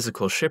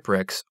physical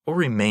shipwrecks or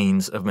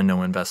remains of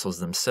Minoan vessels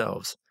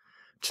themselves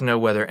to know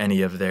whether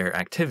any of their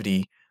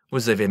activity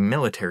was of a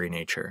military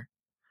nature,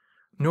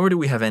 nor do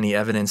we have any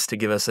evidence to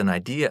give us an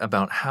idea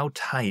about how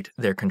tight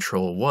their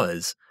control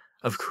was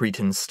of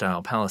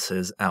Cretan-style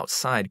palaces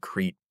outside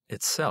Crete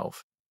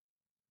itself.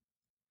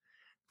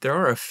 There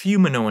are a few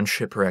Minoan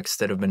shipwrecks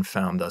that have been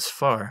found thus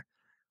far,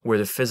 where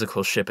the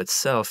physical ship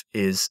itself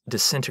is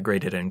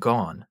disintegrated and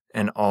gone,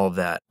 and all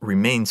that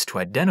remains to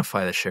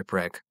identify the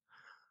shipwreck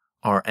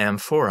are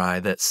amphorae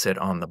that sit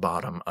on the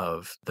bottom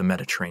of the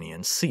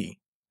Mediterranean Sea.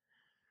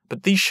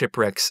 But these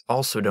shipwrecks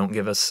also don't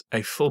give us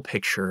a full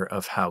picture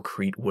of how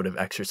Crete would have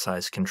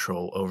exercised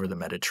control over the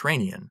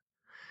Mediterranean.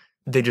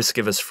 They just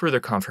give us further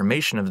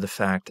confirmation of the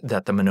fact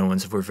that the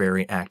Minoans were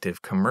very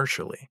active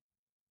commercially.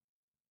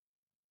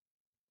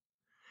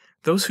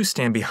 Those who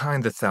stand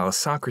behind the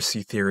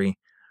Thalassocracy theory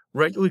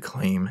rightly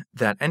claim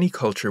that any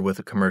culture with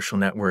a commercial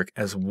network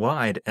as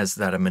wide as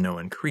that of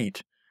Minoan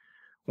Crete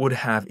would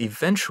have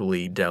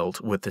eventually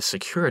dealt with the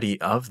security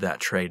of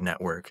that trade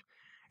network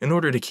in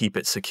order to keep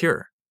it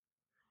secure.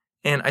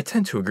 And I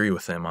tend to agree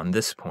with them on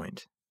this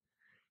point.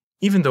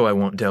 Even though I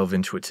won't delve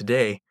into it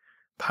today,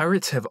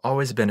 pirates have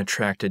always been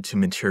attracted to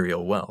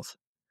material wealth,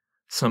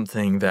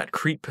 something that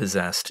Crete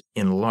possessed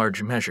in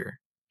large measure.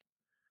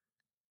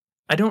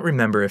 I don't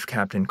remember if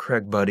Captain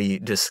Craig Buddy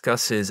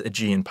discusses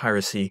Aegean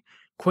piracy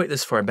quite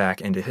this far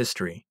back into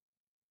history.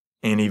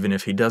 And even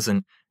if he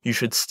doesn't, you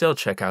should still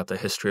check out the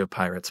History of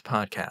Pirates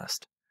podcast.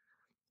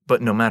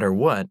 But no matter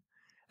what,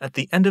 at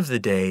the end of the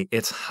day,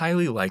 it's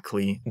highly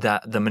likely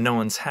that the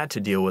Minoans had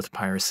to deal with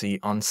piracy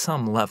on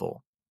some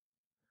level.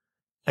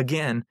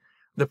 Again,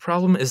 the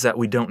problem is that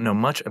we don't know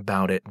much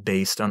about it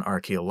based on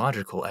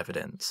archaeological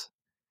evidence.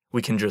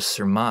 We can just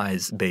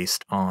surmise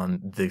based on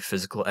the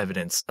physical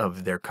evidence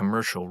of their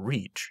commercial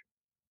reach.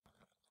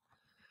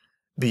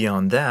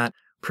 Beyond that,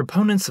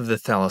 proponents of the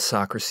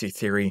Thalassocracy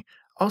theory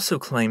also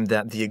claim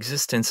that the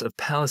existence of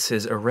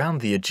palaces around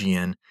the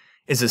Aegean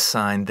is a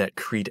sign that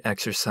Crete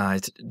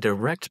exercised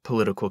direct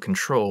political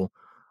control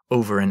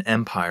over an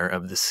empire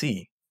of the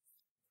sea.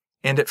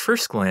 And at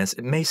first glance,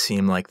 it may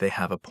seem like they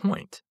have a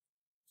point.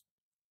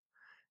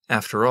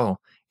 After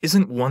all,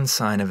 isn't one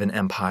sign of an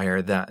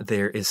empire that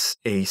there is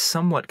a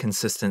somewhat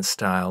consistent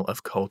style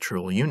of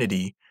cultural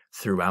unity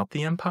throughout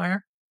the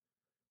empire?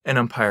 An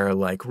empire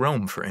like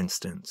Rome, for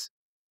instance.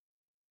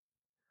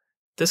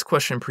 This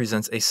question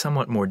presents a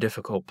somewhat more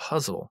difficult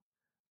puzzle,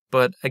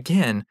 but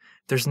again,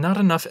 there's not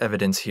enough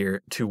evidence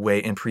here to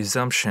weigh in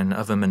presumption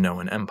of a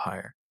Minoan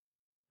empire.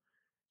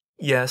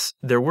 Yes,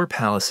 there were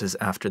palaces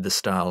after the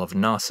style of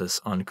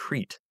Knossos on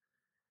Crete,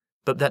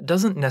 but that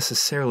doesn't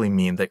necessarily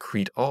mean that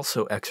Crete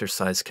also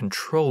exercised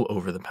control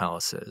over the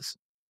palaces.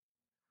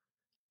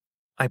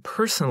 I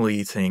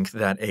personally think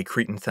that a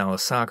Cretan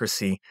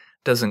thalassocracy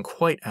doesn't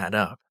quite add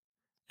up,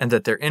 and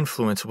that their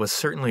influence was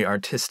certainly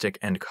artistic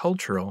and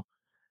cultural,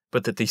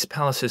 but that these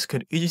palaces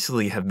could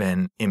easily have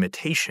been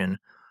imitation,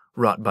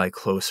 wrought by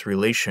close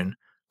relation,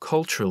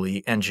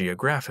 culturally and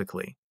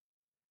geographically,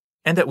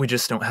 and that we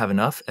just don't have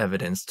enough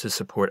evidence to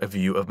support a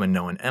view of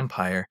Minoan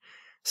Empire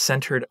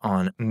centered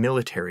on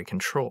military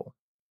control.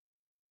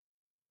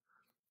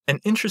 An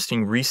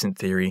interesting recent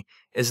theory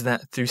is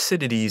that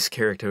Thucydides'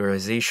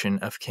 characterization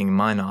of King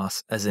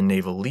Minos as a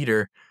naval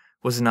leader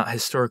was not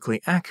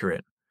historically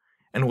accurate,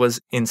 and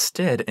was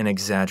instead an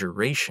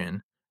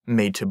exaggeration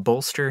made to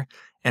bolster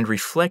and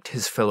reflect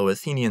his fellow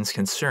Athenians'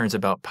 concerns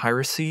about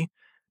piracy,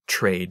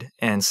 trade,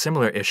 and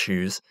similar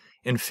issues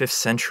in 5th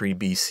century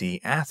BC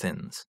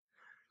Athens,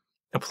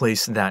 a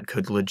place that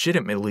could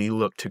legitimately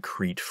look to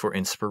Crete for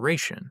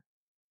inspiration.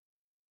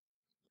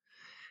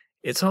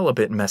 It's all a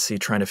bit messy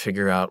trying to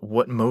figure out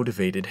what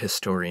motivated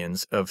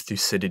historians of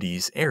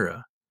Thucydides'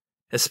 era,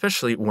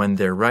 especially when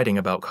they're writing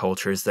about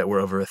cultures that were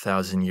over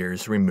 1,000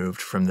 years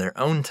removed from their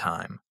own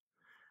time.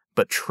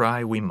 But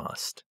try we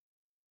must.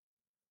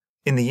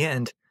 In the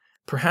end,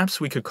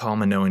 perhaps we could call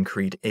Minoan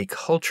Crete a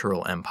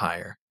cultural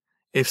empire,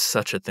 if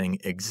such a thing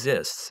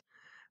exists,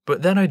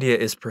 but that idea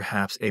is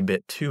perhaps a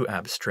bit too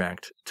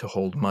abstract to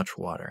hold much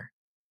water.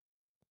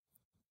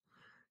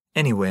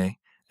 Anyway,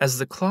 as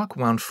the clock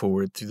wound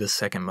forward through the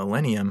second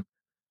millennium,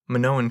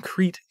 Minoan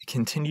Crete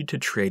continued to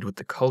trade with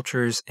the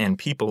cultures and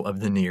people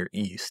of the Near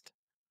East.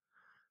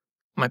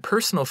 My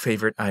personal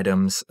favorite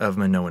items of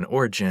Minoan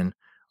origin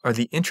are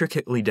the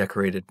intricately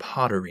decorated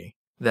pottery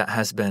that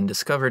has been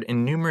discovered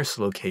in numerous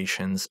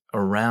locations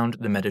around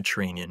the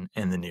Mediterranean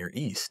and the Near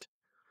East.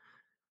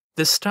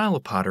 This style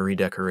of pottery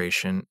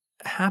decoration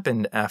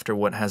happened after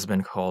what has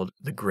been called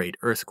the Great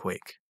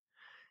Earthquake,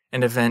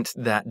 an event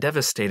that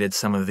devastated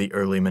some of the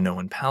early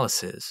Minoan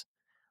palaces,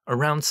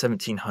 around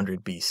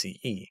 1700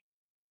 BCE.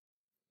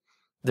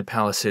 The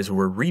palaces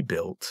were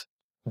rebuilt,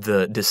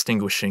 the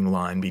distinguishing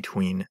line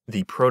between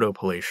the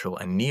Proto-Palatial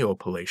and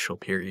Neo-Palatial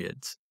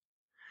periods,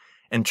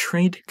 and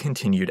trade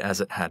continued as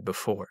it had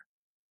before.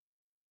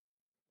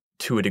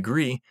 To a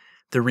degree,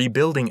 the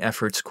rebuilding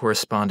efforts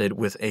corresponded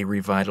with a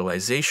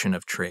revitalization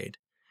of trade,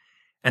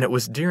 and it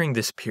was during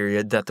this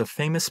period that the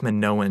famous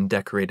Minoan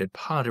decorated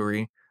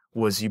pottery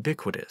was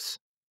ubiquitous.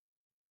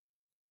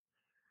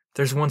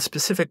 There's one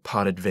specific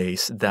potted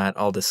vase that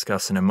I'll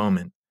discuss in a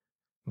moment,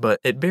 but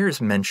it bears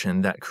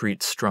mention that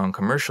Crete's strong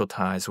commercial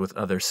ties with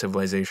other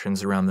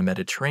civilizations around the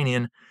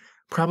Mediterranean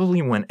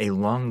probably went a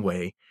long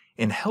way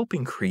in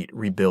helping Crete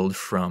rebuild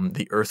from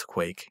the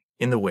earthquake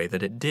in the way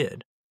that it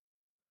did.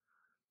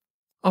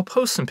 I'll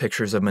post some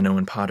pictures of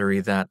Minoan pottery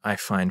that I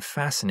find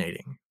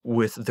fascinating,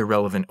 with the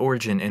relevant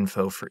origin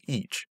info for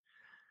each.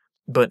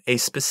 But a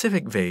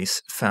specific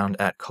vase found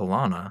at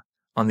Kolana,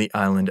 on the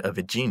island of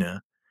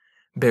Aegina,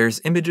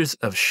 bears images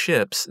of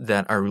ships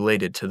that are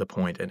related to the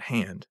point at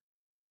hand.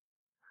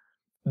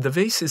 The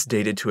vase is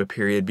dated to a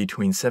period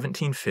between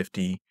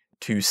 1750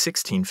 to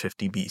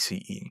 1650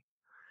 BCE,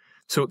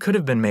 so it could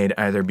have been made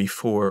either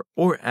before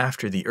or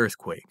after the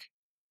earthquake.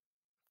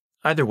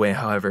 Either way,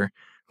 however,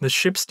 the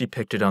ships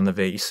depicted on the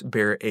vase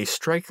bear a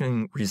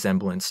striking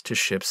resemblance to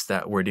ships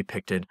that were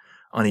depicted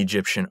on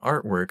Egyptian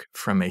artwork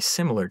from a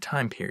similar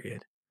time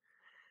period,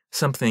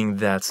 something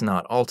that's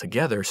not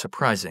altogether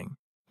surprising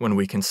when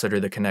we consider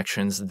the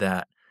connections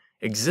that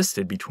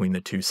existed between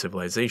the two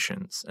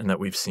civilizations and that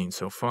we've seen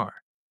so far.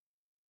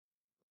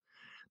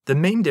 The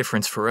main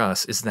difference for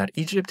us is that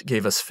Egypt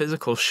gave us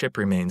physical ship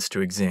remains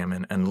to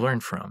examine and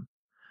learn from,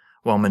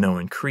 while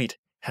Minoan Crete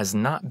has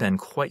not been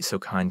quite so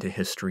kind to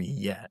history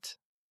yet.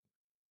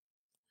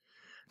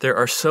 There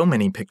are so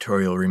many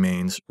pictorial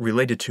remains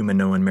related to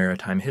Minoan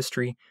maritime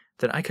history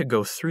that I could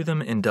go through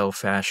them in dull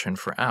fashion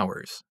for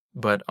hours,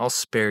 but I'll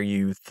spare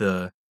you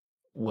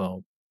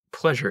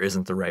pleasure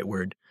isn't the right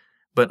word,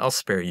 but I'll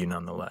spare you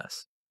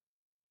nonetheless.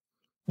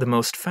 The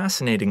most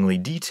fascinatingly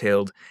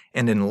detailed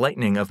and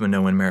enlightening of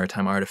Minoan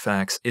maritime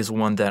artifacts is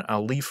one that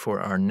I'll leave for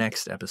our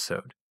next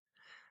episode,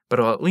 but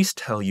I'll at least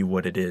tell you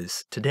what it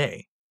is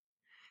today.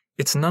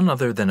 It's none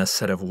other than a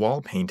set of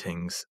wall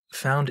paintings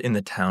found in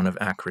the town of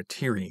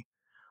Akrotiri,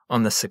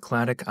 on the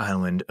Cycladic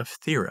island of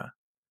Thera,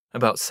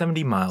 about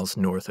 70 miles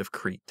north of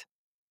Crete.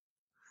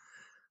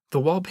 The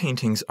wall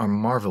paintings are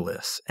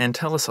marvelous and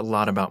tell us a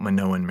lot about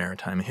Minoan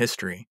maritime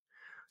history,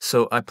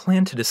 so I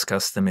plan to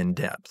discuss them in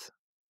depth.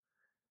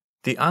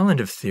 The island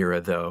of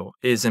Thera, though,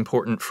 is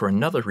important for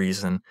another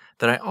reason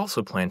that I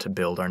also plan to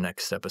build our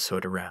next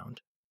episode around.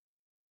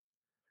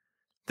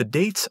 The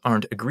dates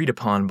aren't agreed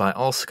upon by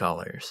all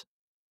scholars.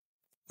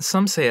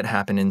 Some say it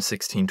happened in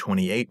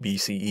 1628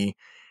 BCE,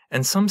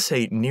 and some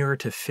say nearer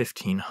to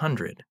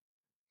 1500.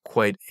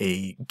 Quite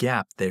a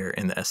gap there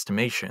in the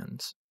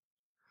estimations.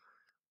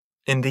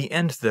 In the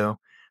end, though,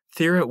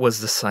 Thera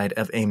was the site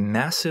of a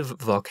massive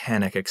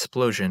volcanic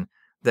explosion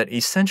that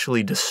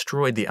essentially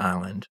destroyed the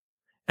island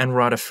and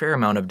wrought a fair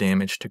amount of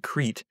damage to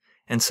Crete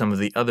and some of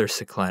the other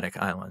Cycladic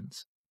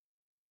islands.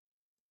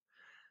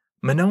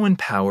 Minoan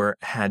power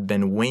had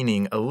been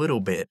waning a little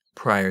bit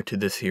prior to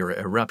the Thera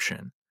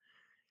eruption,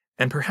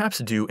 and perhaps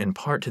due in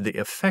part to the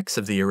effects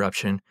of the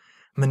eruption,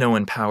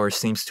 Minoan power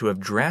seems to have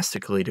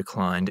drastically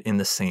declined in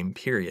the same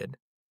period.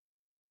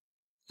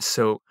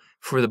 So,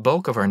 for the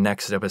bulk of our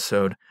next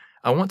episode,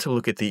 I want to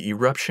look at the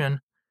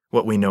eruption,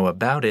 what we know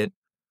about it,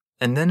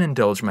 and then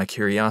indulge my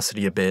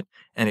curiosity a bit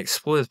and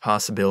explore the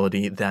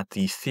possibility that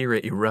the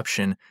Thera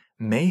eruption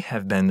may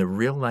have been the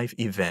real-life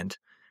event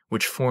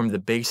which formed the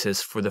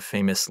basis for the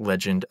famous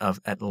legend of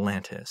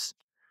Atlantis,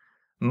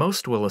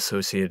 most well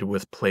associated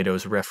with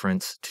Plato's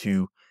reference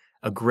to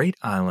a great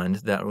island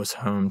that was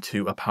home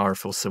to a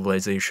powerful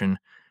civilization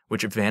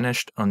which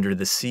vanished under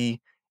the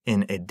sea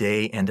in a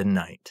day and a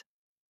night.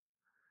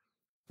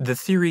 The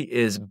theory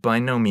is by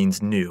no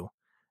means new,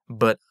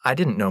 but I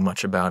didn't know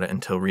much about it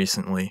until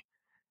recently,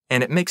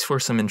 and it makes for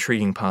some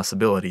intriguing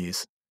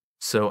possibilities,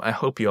 so I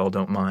hope you all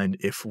don't mind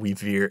if we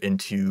veer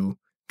into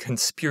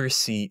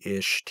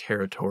conspiracy-ish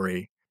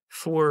territory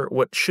for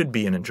what should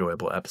be an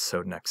enjoyable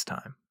episode next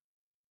time.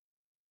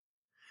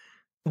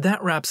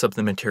 That wraps up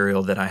the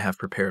material that I have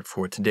prepared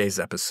for today's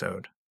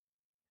episode.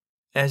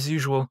 As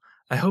usual,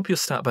 I hope you'll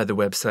stop by the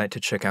website to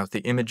check out the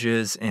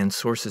images and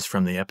sources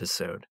from the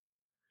episode.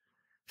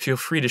 Feel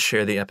free to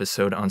share the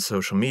episode on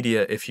social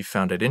media if you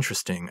found it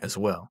interesting as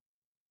well.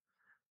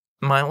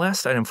 My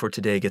last item for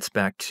today gets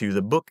back to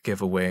the book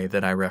giveaway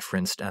that I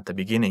referenced at the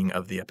beginning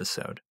of the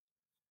episode.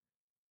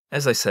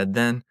 As I said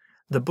then,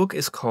 the book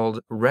is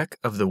called Wreck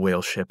of the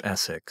Whale Ship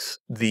Essex,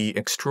 the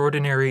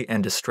extraordinary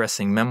and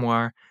distressing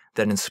memoir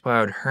that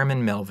inspired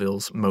Herman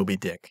Melville's Moby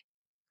Dick.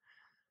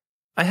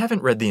 I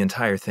haven't read the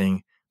entire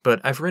thing, but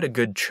I've read a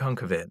good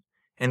chunk of it,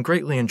 and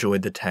greatly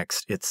enjoyed the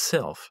text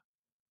itself.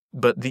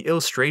 But the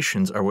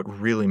illustrations are what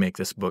really make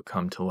this book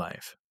come to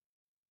life.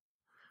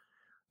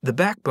 The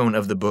backbone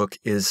of the book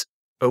is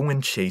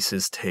Owen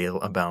Chase's tale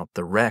about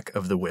the wreck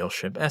of the whale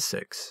ship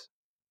Essex.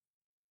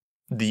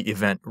 The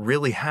event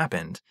really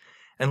happened,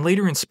 and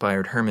later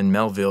inspired Herman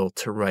Melville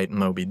to write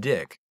Moby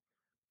Dick.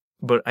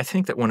 But I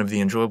think that one of the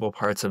enjoyable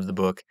parts of the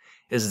book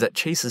is that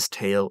Chase's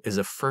tale is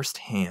a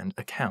first-hand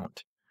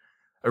account,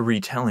 a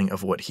retelling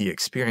of what he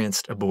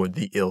experienced aboard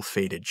the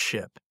ill-fated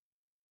ship.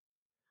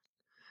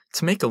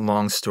 To make a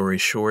long story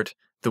short,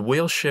 The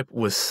whale ship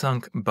was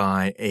sunk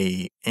by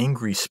an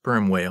angry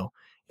sperm whale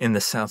in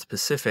the South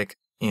Pacific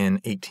in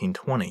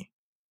 1820.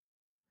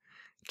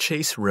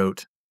 Chase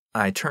wrote,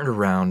 "I turned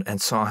around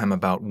and saw him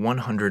about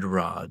 100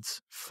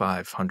 rods,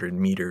 500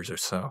 meters or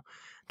so,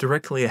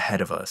 directly ahead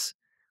of us,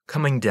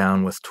 coming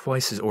down with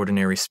twice his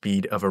ordinary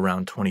speed of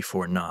around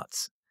 24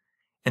 knots,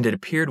 and it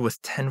appeared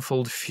with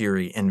tenfold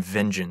fury and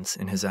vengeance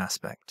in his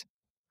aspect.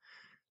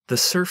 The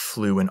surf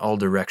flew in all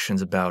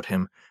directions about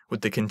him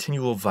with the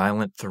continual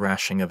violent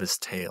thrashing of his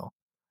tail,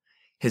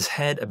 his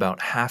head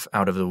about half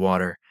out of the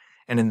water,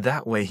 and in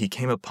that way he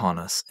came upon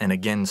us and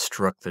again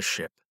struck the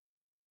ship."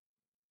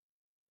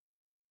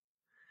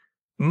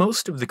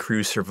 Most of the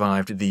crew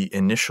survived the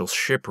initial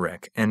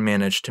shipwreck and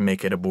managed to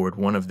make it aboard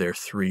one of their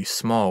 3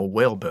 small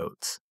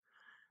whaleboats,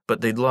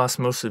 but they'd lost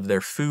most of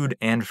their food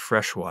and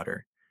fresh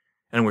water,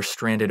 and were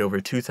stranded over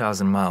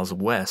 2,000 miles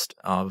west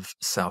of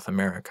South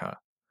America,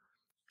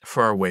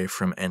 far away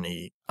from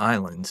any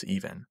islands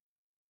even.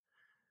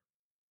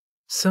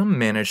 Some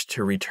managed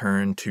to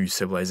return to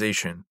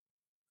civilization,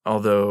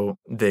 although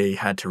they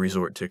had to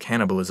resort to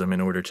cannibalism in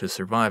order to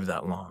survive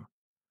that long.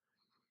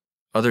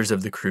 Others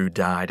of the crew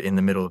died in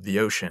the middle of the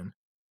ocean.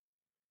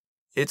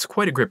 It's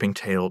quite a gripping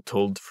tale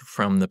told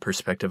from the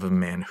perspective of a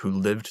man who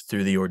lived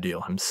through the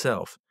ordeal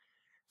himself,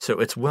 so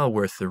it's well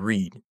worth the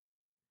read.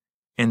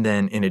 And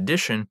then, in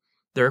addition,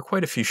 there are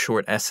quite a few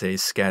short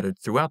essays scattered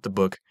throughout the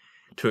book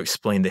to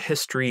explain the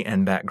history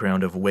and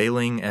background of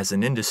whaling as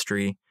an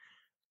industry,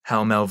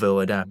 how Melville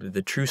adapted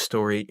the true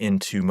story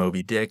into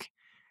Moby Dick,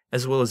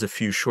 as well as a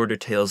few shorter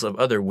tales of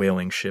other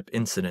whaling ship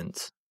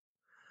incidents.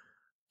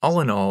 All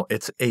in all,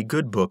 it's a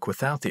good book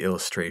without the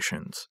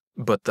illustrations,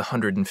 but the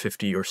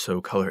 150 or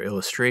so color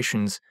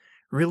illustrations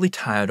really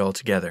tie it all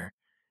together,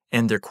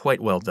 and they're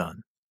quite well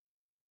done.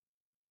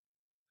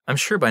 I'm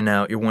sure by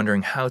now you're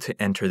wondering how to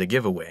enter the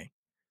giveaway,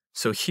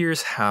 so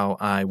here's how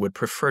I would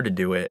prefer to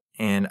do it,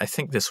 and I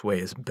think this way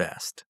is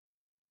best.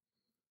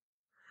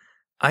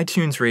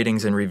 iTunes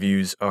ratings and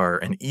reviews are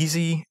an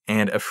easy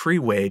and a free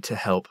way to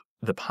help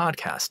the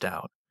podcast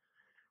out.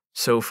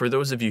 So for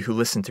those of you who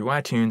listen through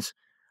iTunes,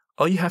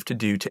 all you have to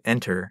do to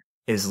enter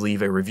is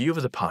leave a review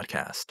of the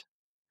podcast.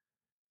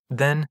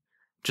 Then,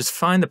 just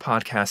find the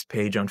podcast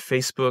page on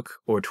Facebook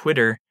or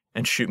Twitter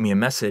and shoot me a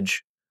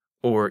message,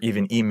 or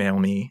even email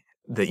me.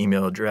 The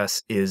email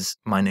address is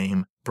my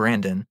name,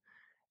 Brandon,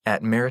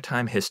 at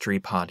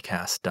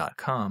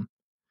maritimehistorypodcast.com.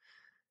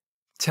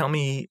 Tell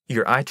me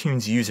your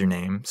iTunes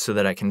username so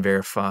that I can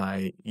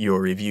verify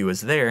your review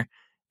is there,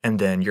 and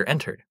then you're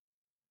entered.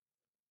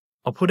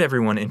 I'll put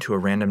everyone into a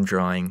random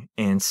drawing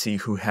and see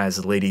who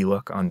has Lady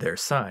Luck on their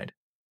side.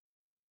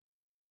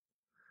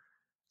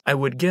 I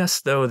would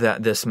guess, though,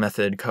 that this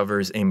method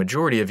covers a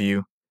majority of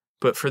you,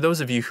 but for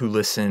those of you who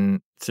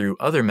listen through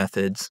other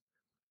methods,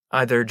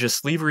 either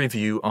just leave a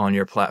review on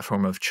your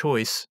platform of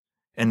choice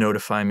and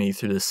notify me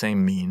through the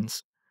same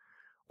means,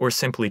 or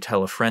simply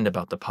tell a friend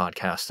about the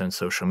podcast on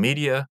social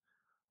media,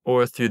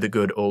 or through the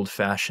good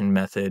old-fashioned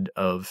method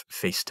of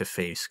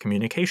face-to-face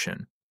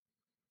communication,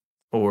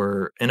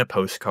 or in a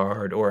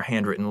postcard or a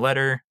handwritten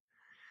letter,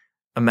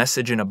 a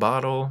message in a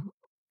bottle,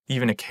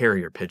 even a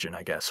carrier pigeon,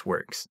 I guess,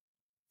 works.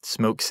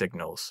 Smoke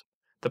signals.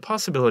 The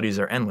possibilities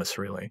are endless,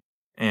 really,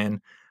 and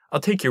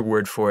I'll take your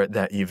word for it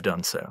that you've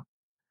done so.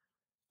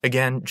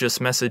 Again, just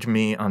message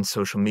me on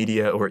social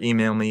media or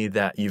email me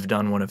that you've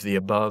done one of the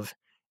above,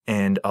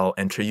 and I'll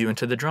enter you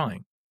into the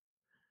drawing.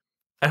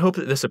 I hope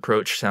that this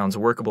approach sounds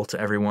workable to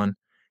everyone,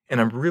 and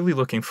I'm really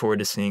looking forward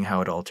to seeing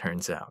how it all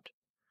turns out.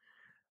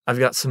 I've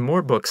got some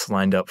more books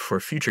lined up for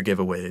future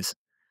giveaways,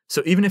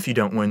 so even if you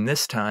don't win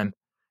this time,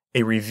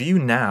 a review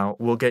now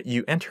will get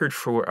you entered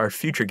for our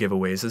future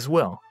giveaways as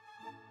well.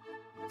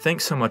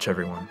 Thanks so much,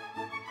 everyone.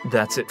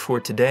 That's it for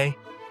today,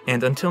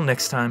 and until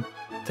next time,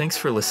 thanks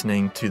for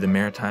listening to the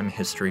Maritime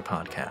History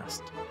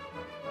Podcast.